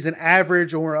 maybe he's an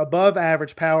average or above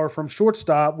average power from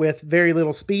shortstop with very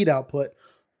little speed output,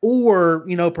 or,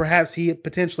 perhaps he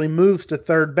potentially moves to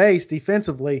third base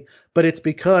defensively, but it's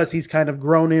because he's kind of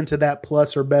grown into that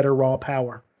plus or better raw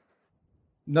power.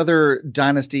 Another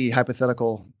dynasty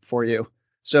hypothetical for you.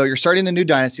 So you're starting a new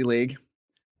dynasty league.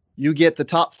 You get the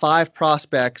top 5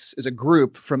 prospects as a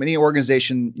group from any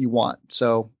organization you want.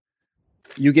 So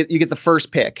you get the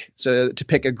first pick. So to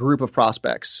pick a group of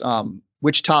prospects,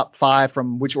 which top 5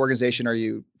 from which organization are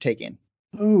you taking?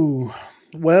 Ooh,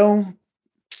 well,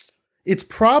 it's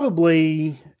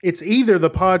either the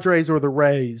Padres or the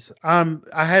Rays.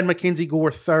 I had Mackenzie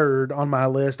Gore third on my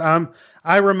list.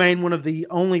 I remain one of the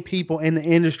only people in the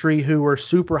industry who are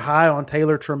super high on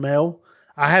Taylor Trammell.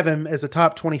 I have him as a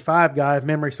top 25 guy, if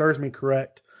memory serves me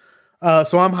correct.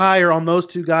 So I'm higher on those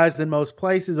two guys than most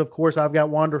places. Of course, I've got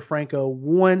Wander Franco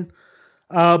 1.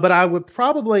 But I would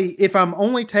probably, if I'm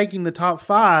only taking the top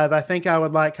 5, I think I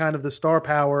would like kind of the star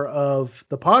power of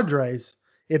the Padres.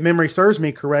 If memory serves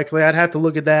me correctly, I'd have to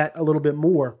look at that a little bit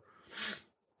more.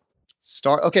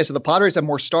 Okay, so the Padres have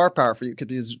more star power for you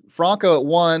because Franco at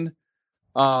 1.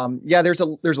 There's a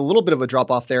little bit of a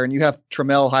drop off there, and you have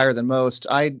Trammell higher than most.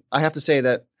 I have to say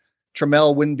that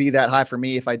Trammell wouldn't be that high for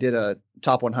me if I did a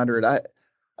top 100. I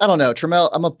don't know. Trammell,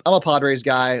 I'm a Padres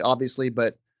guy, obviously,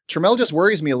 but Trammell just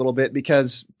worries me a little bit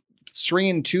because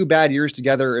stringing 2 bad years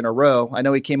together in a row. I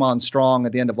know he came on strong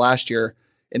at the end of last year,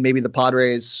 and maybe the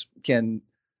Padres can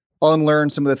unlearn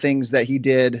some of the things that he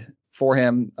did for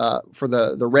him, for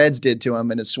the Reds did to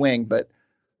him in his swing. But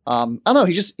I don't know.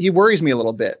 He worries me a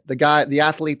little bit. The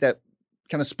athlete that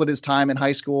kind of split his time in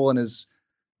high school and has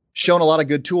shown a lot of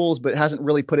good tools, but hasn't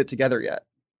really put it together yet.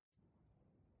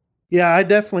 Yeah, I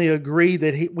definitely agree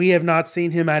that we have not seen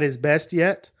him at his best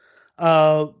yet.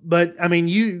 But I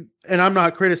mean, and I'm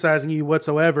not criticizing you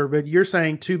whatsoever, but you're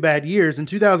saying 2 bad years. In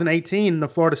 2018, in the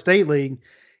Florida State League,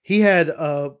 he had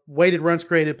a weighted runs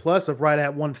created plus of right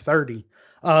at 130.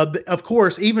 Of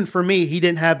course, even for me, he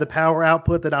didn't have the power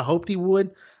output that I hoped he would.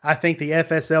 I think the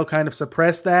FSL kind of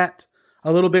suppressed that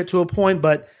a little bit to a point,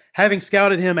 but having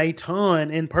scouted him a ton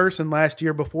in person last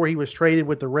year before he was traded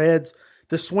with the Reds,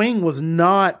 the swing was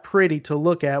not pretty to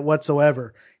look at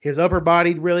whatsoever. His upper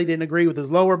body really didn't agree with his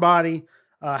lower body.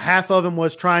 Half of him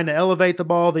was trying to elevate the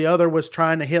ball. The other was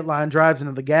trying to hit line drives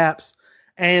into the gaps.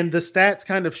 And the stats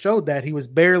kind of showed that he was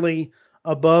barely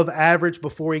above average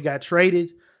before he got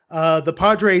traded. The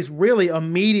Padres really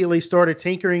immediately started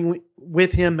tinkering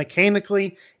with him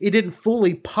mechanically. It didn't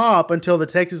fully pop until the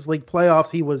Texas League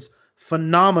playoffs. He was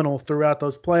phenomenal throughout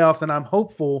those playoffs, and I'm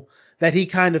hopeful that he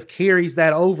kind of carries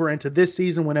that over into this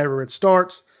season whenever it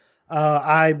starts.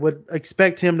 I would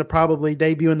expect him to probably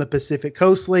debut in the Pacific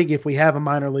Coast League if we have a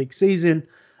minor league season.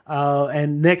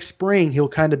 And next spring, he'll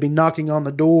kind of be knocking on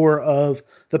the door of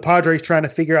the Padres trying to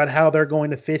figure out how they're going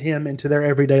to fit him into their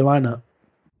everyday lineup.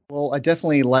 Well, I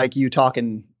definitely like you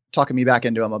talking me back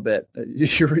into him a bit.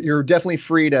 You're definitely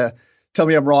free to tell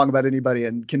me I'm wrong about anybody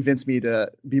and convince me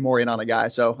to be more in on a guy.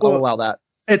 So I'll allow that.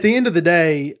 At the end of the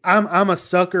day, I'm a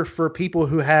sucker for people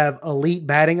who have elite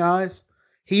batting eyes.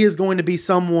 He is going to be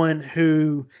someone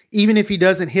who, even if he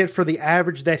doesn't hit for the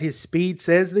average that his speed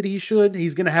says that he should,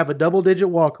 he's going to have a double-digit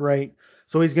walk rate.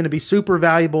 So he's going to be super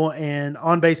valuable in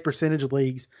on-base percentage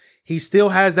leagues. He still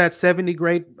has that 70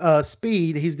 grade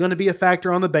speed. He's going to be a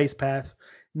factor on the base pass.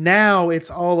 Now it's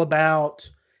all about,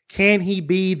 can he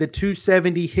be the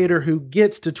 270 hitter who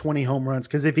gets to 20 home runs?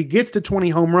 Because if he gets to 20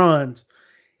 home runs,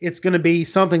 it's going to be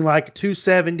something like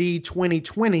 270,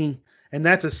 20-20, and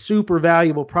that's a super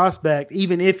valuable prospect,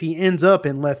 even if he ends up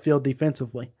in left field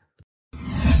defensively.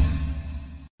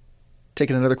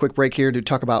 Taking another quick break here to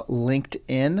talk about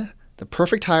LinkedIn. The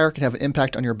perfect hire can have an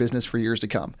impact on your business for years to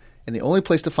come. And the only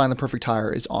place to find the perfect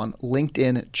hire is on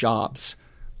LinkedIn Jobs.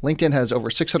 LinkedIn has over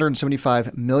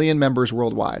 675 million members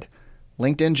worldwide.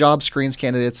 LinkedIn Jobs screens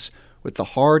candidates with the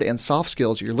hard and soft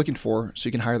skills you're looking for so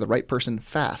you can hire the right person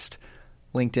fast.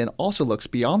 LinkedIn also looks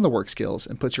beyond the work skills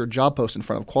and puts your job post in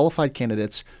front of qualified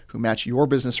candidates who match your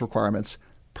business requirements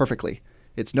perfectly.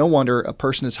 It's no wonder a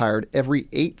person is hired every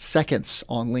 8 seconds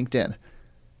on LinkedIn,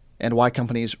 and why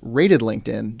companies rated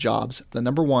LinkedIn Jobs the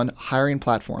 #1 hiring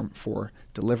platform for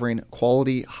delivering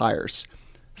quality hires.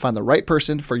 Find the right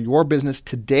person for your business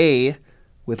today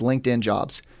with LinkedIn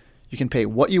Jobs. You can pay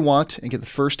what you want and get the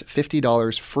first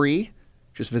 $50 free.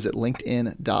 Just visit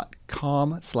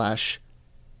linkedin.com/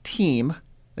 LinkedIn.com/team.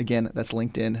 Again, that's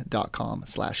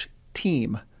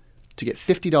LinkedIn.com/team to get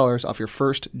 $50 off your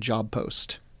first job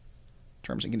post.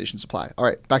 Terms and conditions apply. All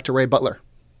right, back to Ray Butler.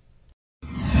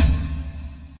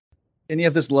 Any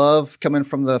of this love coming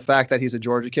from the fact that he's a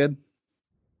Georgia kid?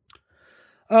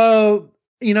 I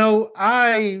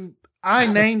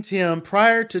named him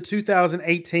prior to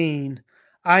 2018.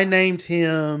 I named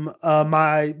him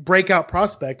my breakout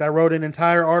prospect. I wrote an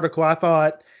entire article. I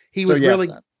thought he was he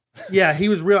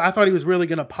was real. I thought he was really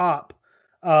going to pop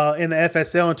in the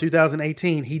FSL in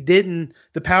 2018. He didn't.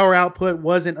 The power output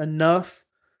wasn't enough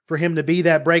for him to be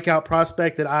that breakout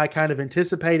prospect that I kind of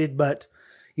anticipated. But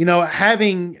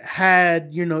having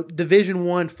had Division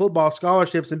I football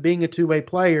scholarships and being a two-way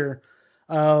player,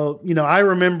 I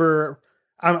remember.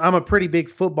 I'm a pretty big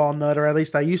football nut, or at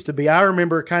least I used to be. I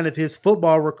remember kind of his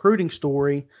football recruiting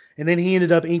story, and then he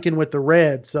ended up inking with the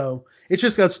Reds. So it's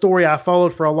just a story I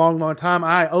followed for a long, long time.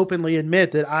 I openly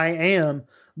admit that I am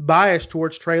biased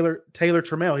towards Taylor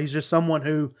Trammell. He's just someone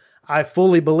who I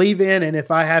fully believe in, and if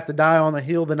I have to die on the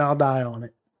hill, then I'll die on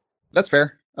it. That's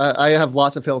fair. I have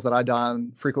lots of hills that I die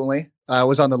on frequently. I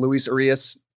was on the Luis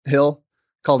Arias Hill,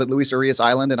 called it Luis Arias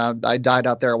Island, and I died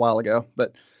out there a while ago,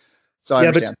 but so I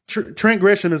understand. But Trent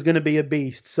Grisham is going to be a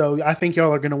beast, so I think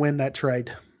y'all are going to win that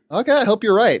trade. Okay, I hope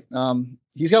you're right.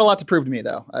 He's got a lot to prove to me,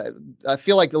 though. I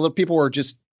feel like the people were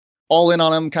just all in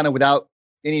on him kind of without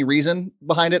any reason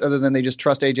behind it other than they just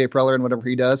trust A.J. Preller and whatever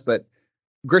he does, but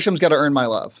Grisham's got to earn my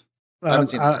love. I haven't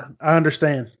seen that. I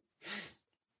understand.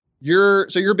 You're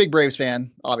a big Braves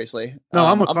fan, obviously. No,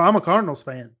 I'm a Cardinals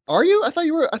fan. Are you? I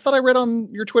thought I read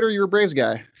on your Twitter you were a Braves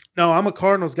guy. No, I'm a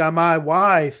Cardinals guy. My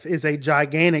wife is a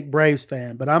gigantic Braves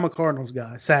fan, but I'm a Cardinals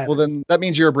guy. Sadly. Well, then that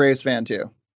means you're a Braves fan too.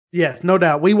 Yes, no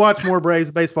doubt. We watch more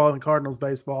Braves baseball than Cardinals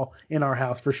baseball in our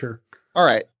house for sure. All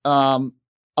right. I'm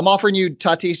offering you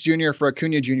Tatis Jr. for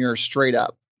Acuna Jr. straight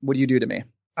up. What do you do to me?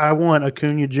 I want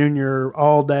Acuna Jr.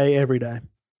 all day, every day.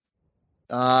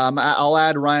 I'll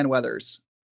add Ryan Weathers.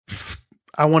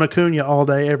 I want Acuna all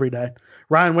day, every day.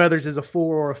 Ryan Weathers is a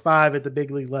 4 or a 5 at the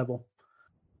big league level.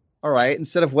 All right.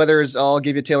 Instead of Weathers, I'll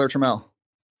give you Taylor Trammell.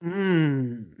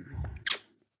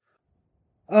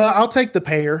 I'll take the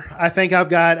pair. I think I've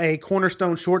got a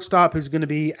cornerstone shortstop who's going to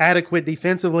be adequate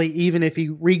defensively. Even if he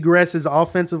regresses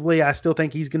offensively, I still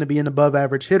think he's going to be an above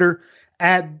average hitter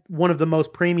at one of the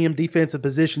most premium defensive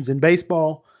positions in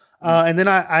baseball. And then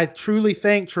I truly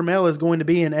think Trammell is going to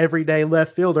be an everyday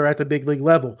left fielder at the big league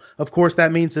level. Of course,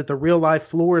 that means that the real life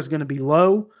floor is going to be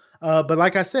low. But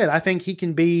like I said, I think he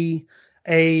can be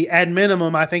at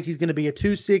minimum, I think he's going to be a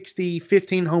 260,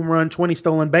 15 home run, 20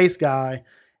 stolen base guy.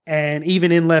 And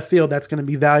even in left field, that's going to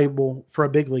be valuable for a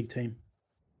big league team.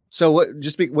 So what'd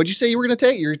you say you were going to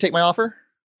take? You're going to take my offer?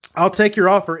 I'll take your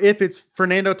offer if it's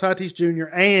Fernando Tatis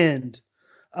Jr. and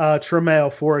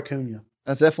Trammell for Acuna.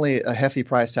 That's definitely a hefty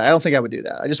price tag. I don't think I would do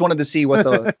that. I just wanted to see what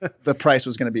the price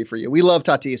was going to be for you. We love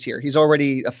Tatis here. He's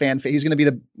already a fan. He's going to be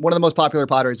one of the most popular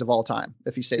Padres of all time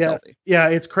if he stays healthy. Yeah,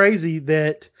 it's crazy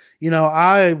that,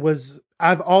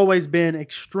 I've always been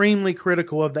extremely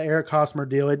critical of the Eric Hosmer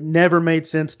deal. It never made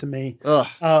sense to me.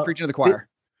 Preaching to the choir.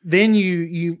 Then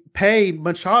you pay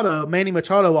Manny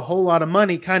Machado a whole lot of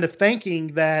money, kind of thinking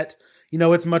that,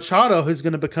 it's Machado who's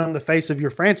going to become the face of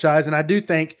your franchise. And I do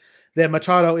think that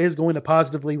Machado is going to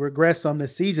positively regress on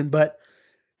this season. But,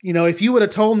 if you would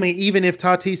have told me, even if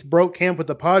Tatis broke camp with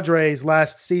the Padres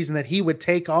last season, that he would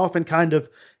take off and kind of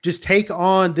just take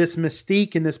on this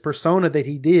mystique and this persona that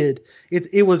he did,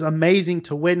 it was amazing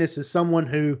to witness as someone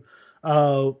who,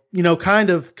 kind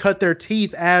of cut their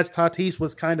teeth as Tatis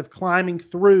was kind of climbing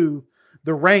through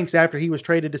the ranks after he was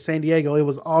traded to San Diego. It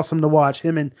was awesome to watch.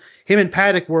 Him and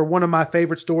Paddock were one of my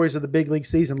favorite stories of the big league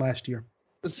season last year.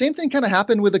 The same thing kind of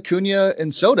happened with Acuna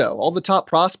and Soto. All the top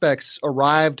prospects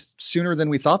arrived sooner than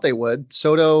we thought they would.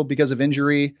 Soto because of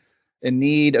injury and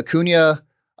need. Acuna,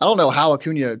 I don't know how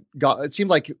Acuna got. It seemed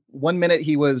like 1 minute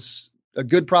he was a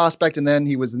good prospect, and then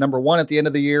he was the number one at the end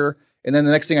of the year. And then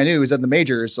the next thing I knew, he was at the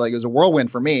majors. Like, it was a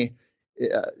whirlwind for me.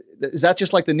 Is that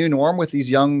just like the new norm with these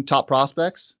young top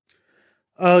prospects?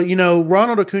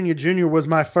 Ronald Acuna Jr. was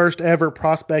my first ever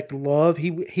prospect love.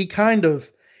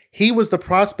 He was the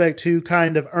prospect who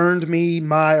kind of earned me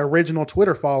my original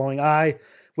Twitter following. I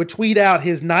would tweet out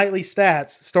his nightly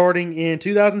stats starting in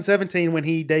 2017 when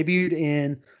he debuted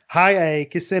in High A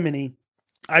Kissimmee.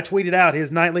 I tweeted out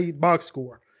his nightly box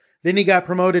score. Then he got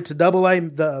promoted to Double A,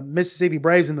 the Mississippi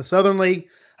Braves in the Southern League.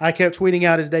 I kept tweeting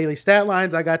out his daily stat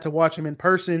lines. I got to watch him in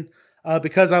person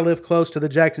because I live close to the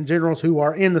Jackson Generals, who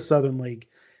are in the Southern League.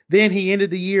 Then he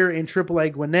ended the year in Triple A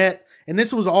Gwinnett, And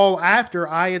this was all after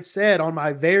I had said on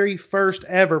my very first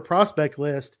ever prospect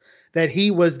list that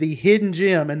he was the hidden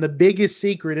gem and the biggest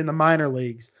secret in the minor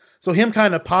leagues. So him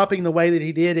kind of popping the way that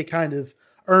he did, it kind of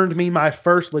earned me my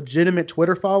first legitimate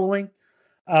Twitter following.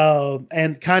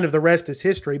 And kind of the rest is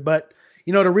history. But,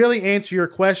 to really answer your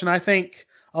question, I think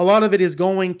a lot of it is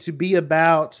going to be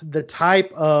about the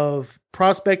type of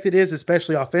prospect it is,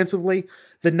 especially offensively.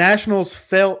 The Nationals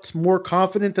felt more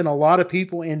confident than a lot of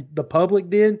people in the public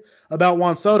did about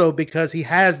Juan Soto because he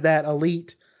has that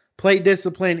elite plate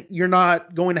discipline. You're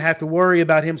not going to have to worry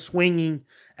about him swinging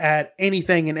at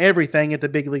anything and everything at the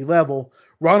big league level.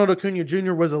 Ronald Acuna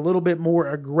Jr. was a little bit more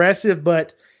aggressive,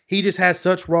 but he just has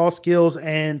such raw skills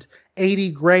and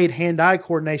 80 grade hand-eye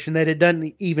coordination that it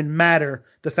doesn't even matter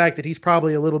the fact that he's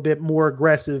probably a little bit more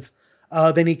aggressive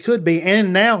than he could be.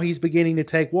 And now he's beginning to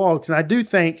take walks. And I do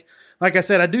think, like I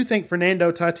said, I do think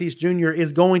Fernando Tatis Jr.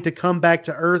 is going to come back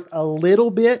to earth a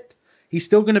little bit. He's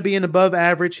still going to be an above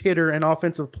average hitter and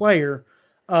offensive player.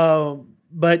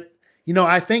 But,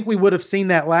 I think we would have seen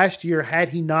that last year had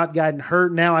he not gotten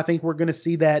hurt. Now I think we're going to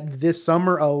see that this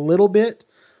summer a little bit.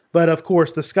 But, of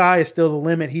course, the sky is still the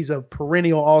limit. He's a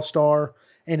perennial all-star.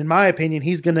 And in my opinion,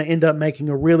 he's going to end up making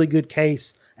a really good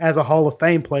case as a Hall of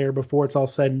Fame player before it's all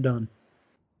said and done.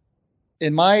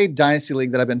 In my dynasty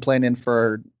league that I've been playing in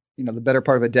for, the better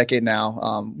part of a decade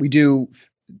now,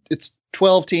 it's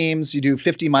 12 teams. You do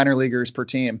 50 minor leaguers per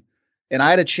team. And I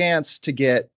had a chance to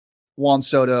get Juan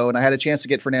Soto and I had a chance to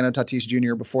get Fernando Tatis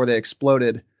Jr. before they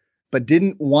exploded, but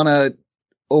didn't want to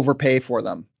overpay for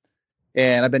them.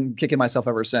 And I've been kicking myself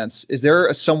ever since. Is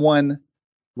there someone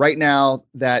right now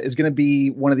that is going to be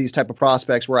one of these type of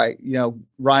prospects where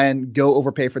Ryan, go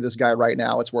overpay for this guy right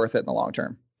now? It's worth it in the long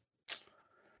term.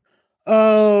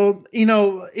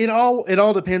 It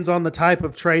all depends on the type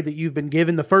of trade that you've been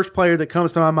given. The first player that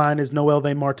comes to my mind is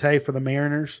Noelvi Marte for the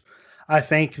Mariners. I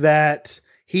think that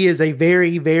he is a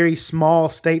very, very small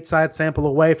stateside sample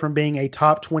away from being a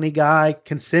top 20 guy,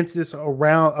 consensus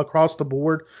across the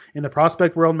board in the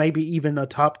prospect world, maybe even a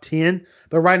top 10.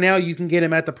 But right now you can get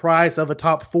him at the price of a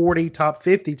top 40, top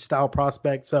 50 style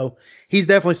prospect. So he's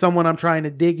definitely someone I'm trying to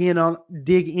dig in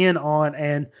on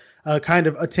and kind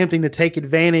of attempting to take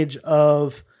advantage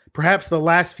of perhaps the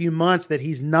last few months that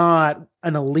he's not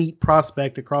an elite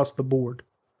prospect across the board.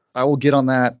 I will get on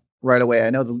that right away. I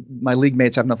know my league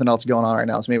mates have nothing else going on right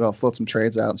now, so maybe I'll float some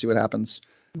trades out and see what happens.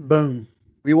 Boom.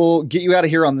 We will get you out of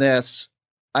here on this.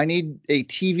 I need a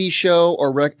TV show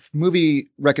or movie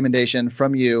recommendation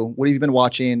from you. What have you been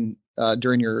watching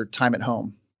during your time at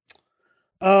home?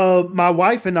 My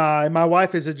wife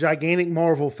is a gigantic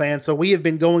Marvel fan, so we have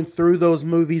been going through those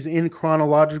movies in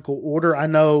chronological order. I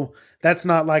know that's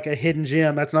not like a hidden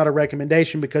gem. That's not a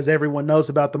recommendation because everyone knows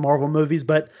about the Marvel movies,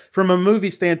 but from a movie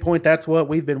standpoint, that's what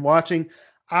we've been watching.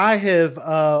 I have,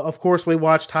 of course, we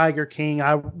watched Tiger King.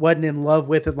 I wasn't in love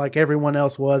with it like everyone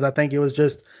else was. I think it was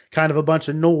just kind of a bunch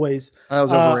of noise. That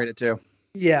was overrated too.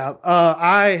 Yeah.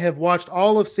 I have watched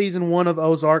all of season 1 of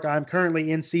Ozark. I'm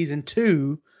currently in season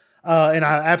 2. And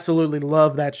I absolutely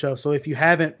love that show. So if you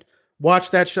haven't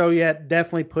watched that show yet,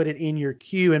 definitely put it in your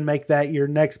queue and make that your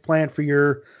next plan for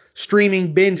your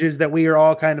streaming binges that we are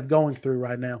all kind of going through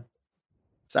right now.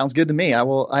 Sounds good to me.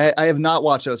 I have not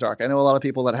watched Ozark. I know a lot of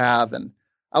people that have, and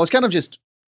I was kind of just,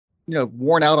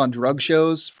 worn out on drug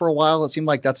shows for a while. It seemed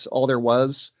like that's all there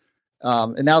was.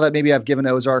 And now that maybe I've given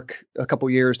Ozark a couple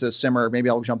years to simmer, maybe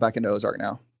I'll jump back into Ozark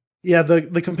now. Yeah.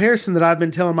 The comparison that I've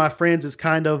been telling my friends is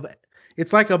kind of,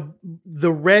 it's like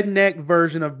the redneck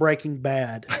version of Breaking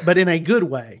Bad, but in a good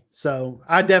way. So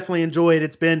I definitely enjoy it.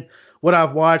 It's been what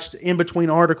I've watched in between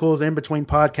articles, in between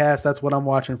podcasts. That's what I'm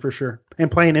watching for sure.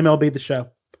 And playing MLB The Show.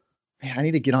 Man, I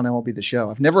need to get on MLB The Show.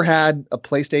 I've never had a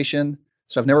PlayStation,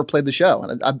 so I've never played the show.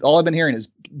 And all I've been hearing is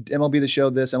MLB The Show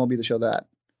this, MLB The Show that.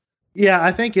 Yeah,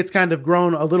 I think it's kind of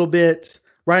grown a little bit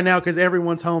right now because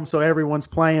everyone's home, so everyone's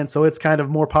playing. So it's kind of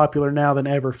more popular now than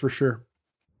ever for sure.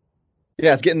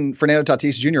 Yeah, it's getting Fernando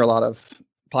Tatis Jr. a lot of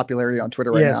popularity on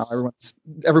Twitter right now.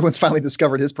 Everyone's finally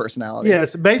discovered his personality.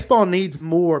 Yes, baseball needs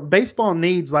more. Baseball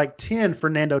needs like 10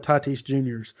 Fernando Tatis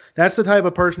Jr.'s. That's the type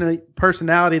of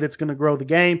personality that's going to grow the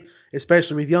game,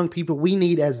 especially with young people. We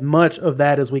need as much of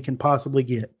that as we can possibly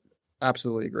get.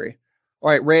 Absolutely agree.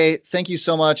 All right, Ray, thank you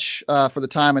so much for the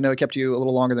time. I know it kept you a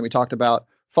little longer than we talked about.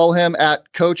 Follow him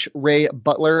at Coach Ray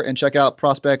Butler and check out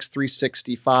Prospects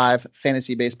 365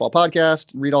 Fantasy Baseball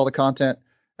Podcast. Read all the content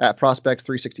at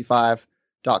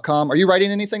prospects365.com. Are you writing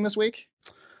anything this week?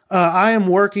 I am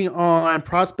working on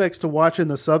prospects to watch in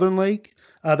the Southern League.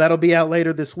 That'll be out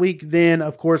later this week. Then,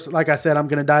 of course, like I said, I'm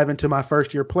going to dive into my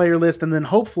first year player list and then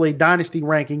hopefully dynasty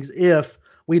rankings if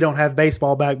we don't have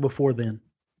baseball back before then.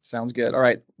 Sounds good. All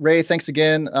right, Ray, thanks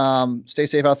again. Stay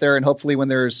safe out there, and hopefully when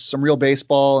there's some real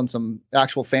baseball and some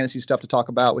actual fantasy stuff to talk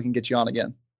about, we can get you on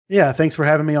again. Yeah, thanks for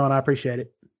having me on. I appreciate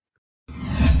it.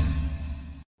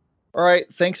 All right,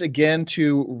 thanks again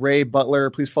to Ray Butler.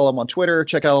 Please follow him on Twitter.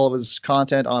 Check out all of his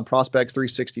content on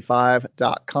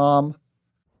prospects365.com.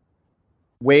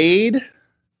 Wade,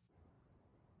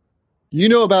 you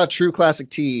know about True Classic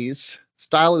Tees.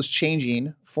 Style is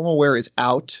changing. Formal wear is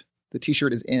out. The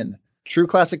t-shirt is in. True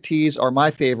Classic Tees are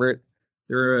my favorite.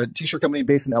 They're a t-shirt company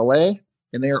based in LA,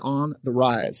 and they are on the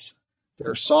rise.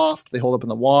 They're soft. They hold up in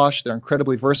the wash. They're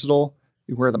incredibly versatile.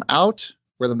 You wear them out,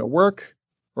 wear them to work,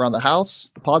 around the house,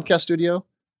 the podcast studio.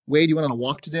 Wade, you went on a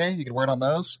walk today. You can wear it on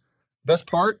those. Best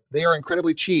part, they are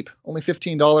incredibly cheap. Only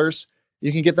 $15.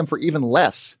 You can get them for even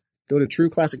less. Go to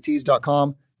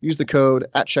trueclassictees.com. Use the code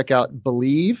at checkout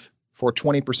BELIEVE for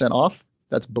 20% off.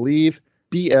 That's BELIEVE,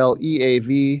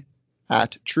 BLEAV,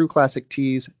 at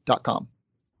trueclassictees.com.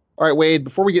 All right, Wade,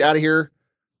 before we get out of here,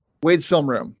 Wade's Film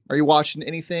Room. Are you watching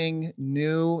anything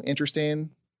new, interesting?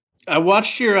 I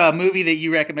watched your movie that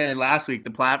you recommended last week,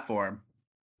 The Platform.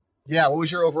 Yeah, what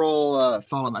was your overall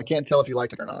thought on that? I can't tell if you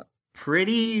liked it or not.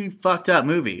 Pretty fucked up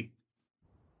movie.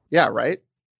 Yeah, right?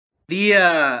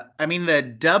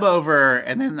 The dub over,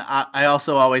 and then I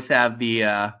also always have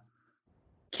the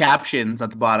captions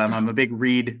at the bottom. I'm a big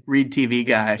read TV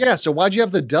guy. Yeah, so why'd you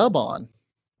have the dub on?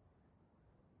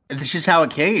 It's just how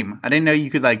it came. I didn't know you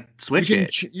could switch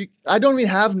it. I don't even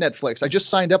have Netflix. I just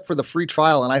signed up for the free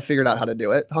trial and I figured out how to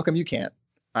do it. How come you can't?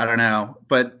 I don't know,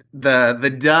 but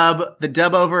the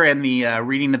dub over and the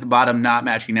reading at the bottom not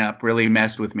matching up really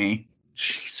messed with me.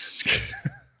 Jesus.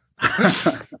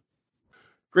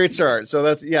 Great start. So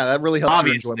that really helps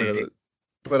your enjoyment of it.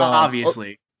 But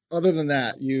obviously, other than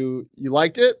that, you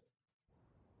liked it?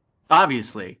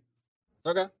 Obviously.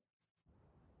 Okay.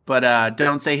 But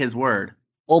don't say his word.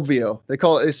 Obvio. They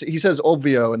call it. He says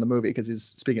obvio in the movie because he's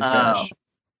speaking Spanish.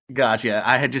 Gotcha.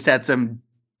 I had just had some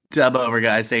dub over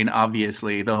guy saying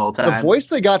obviously the whole time. The voice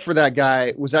they got for that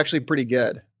guy was actually pretty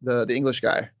good. The English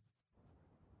guy.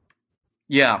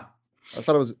 Yeah. I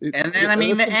thought it was. The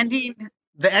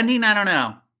ending, I don't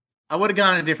know. I would have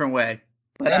gone a different way.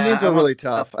 But endings are really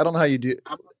tough. I don't know how you do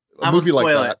a movie like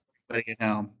that. But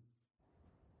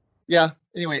Yeah.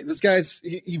 Anyway, this guy's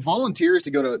he volunteers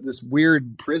to go to this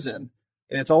weird prison,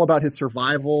 and it's all about his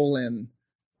survival and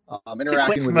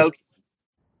interacting with.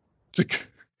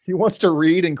 He wants to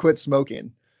read and quit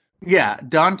smoking. Yeah,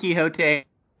 Don Quixote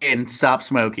and stop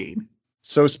smoking.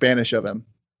 So Spanish of him.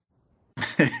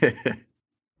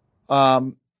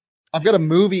 I've got a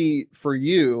movie for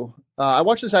you. I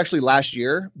watched this actually last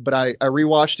year, but I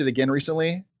rewatched it again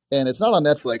recently, and it's not on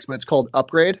Netflix, but it's called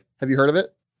Upgrade. Have you heard of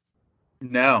it?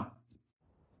 No.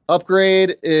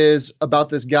 Upgrade is about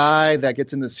this guy that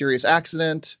gets in this serious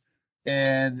accident,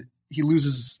 and he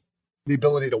loses the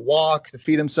ability to walk, to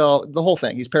feed himself, the whole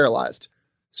thing. He's paralyzed.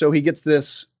 So he gets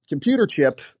this computer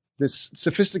chip, this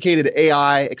sophisticated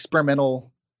AI, experimental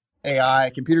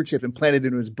AI computer chip implanted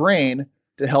into his brain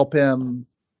to help him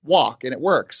walk, and it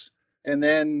works. And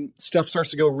then stuff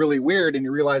starts to go really weird, and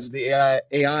you realize the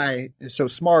AI is so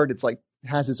smart, it's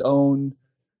has his own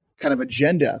kind of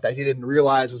agenda that he didn't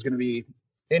realize was going to be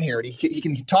in here. And he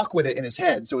can talk with it in his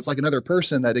head. So it's like another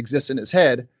person that exists in his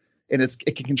head, and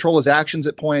it can control his actions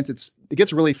at points. It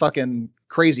gets really fucking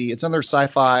crazy. It's another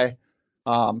sci-fi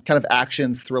kind of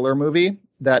action thriller movie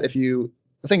that I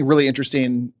think really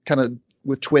interesting, kind of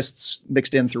with twists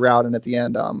mixed in throughout and at the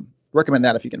end. Recommend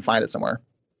that if you can find it somewhere.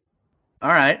 All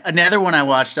right. Another one I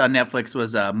watched on Netflix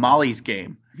was Molly's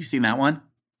Game. Have you seen that one?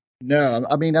 No,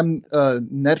 I mean, I'm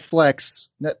Netflix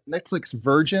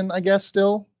virgin, I guess,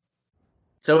 still.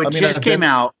 So it just came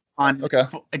out on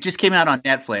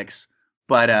Netflix,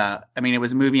 but it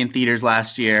was a movie in theaters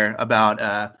last year about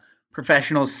a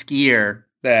professional skier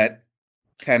that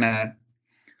kind of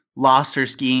lost her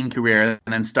skiing career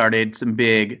and then started some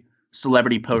big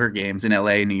celebrity poker games in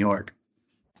LA and New York.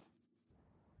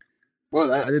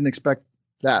 Well, I didn't expect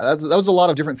that. That was a lot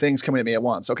of different things coming at me at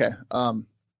once. Okay. I'll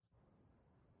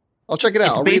check it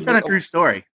out. It's based on a true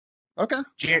story. Okay.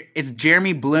 It's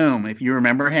Jeremy Bloom. If you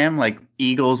remember him,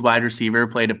 Eagles wide receiver,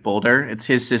 played at Boulder. It's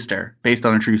his sister, based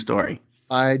on a true story.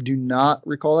 I do not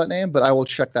recall that name, but I will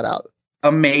check that out.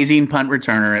 Amazing punt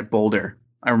returner at Boulder.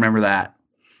 I remember that.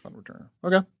 Punt returner.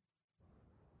 Okay.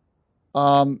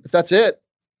 If that's it,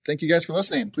 thank you guys for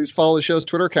listening. Please follow the show's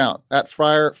Twitter account at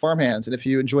Friar Farmhands. And if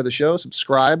you enjoy the show,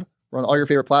 subscribe. We're on all your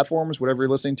favorite platforms, whatever you're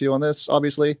listening to on this,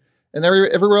 obviously. And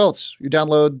everywhere else you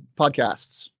download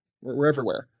podcasts. We're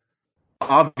everywhere.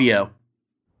 Obvio.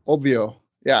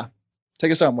 Yeah.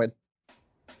 Take us home, Wade.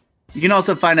 You can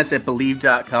also find us at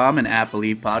Believe.com and at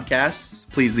Believe Podcasts.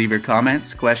 Please leave your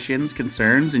comments, questions,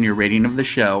 concerns, and your rating of the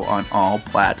show on all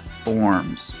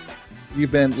platforms.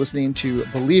 You've been listening to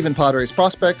Believe in Padres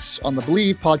Prospects on the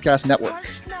Believe Podcast Network.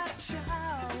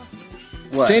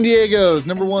 What? San Diego's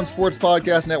 #1 sports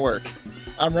podcast network.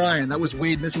 I'm Ryan. That was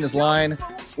Wade missing his line.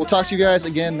 We'll talk to you guys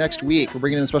again next week. We're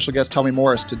bringing in a special guest, Tommy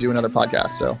Morris, to do another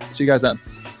podcast. So see you guys then.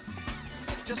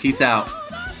 Peace out.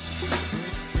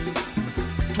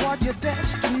 Toward your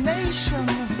destination,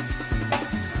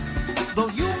 though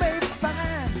you may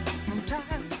find from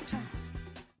time to time.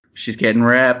 She's getting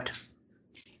ripped.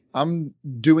 I'm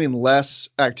doing less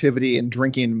activity and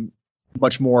drinking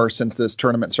much more since this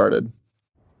tournament started.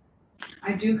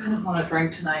 I do kind of want to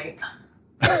drink tonight.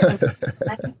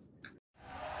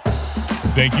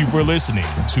 Thank you for listening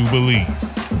to Believe.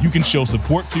 You can show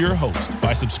support to your host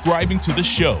by subscribing to the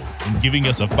show and giving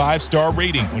us a 5-star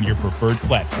rating on your preferred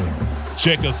platform.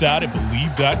 Check us out at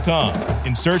Believe.com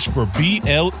and search for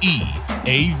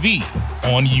BLEAV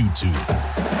on YouTube.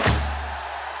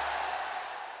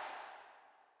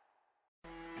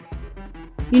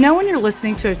 You know when you're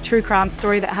listening to a true crime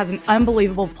story that has an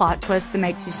unbelievable plot twist that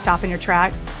makes you stop in your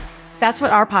tracks? That's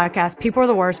what our podcast, People Are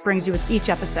the Worst, brings you with each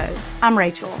episode. I'm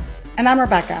Rachel. And I'm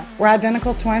Rebecca. We're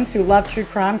identical twins who love true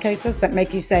crime cases that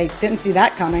make you say, didn't see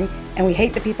that coming, and we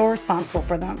hate the people responsible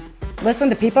for them. Listen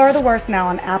to People Are the Worst now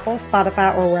on Apple,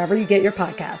 Spotify, or wherever you get your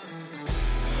podcasts.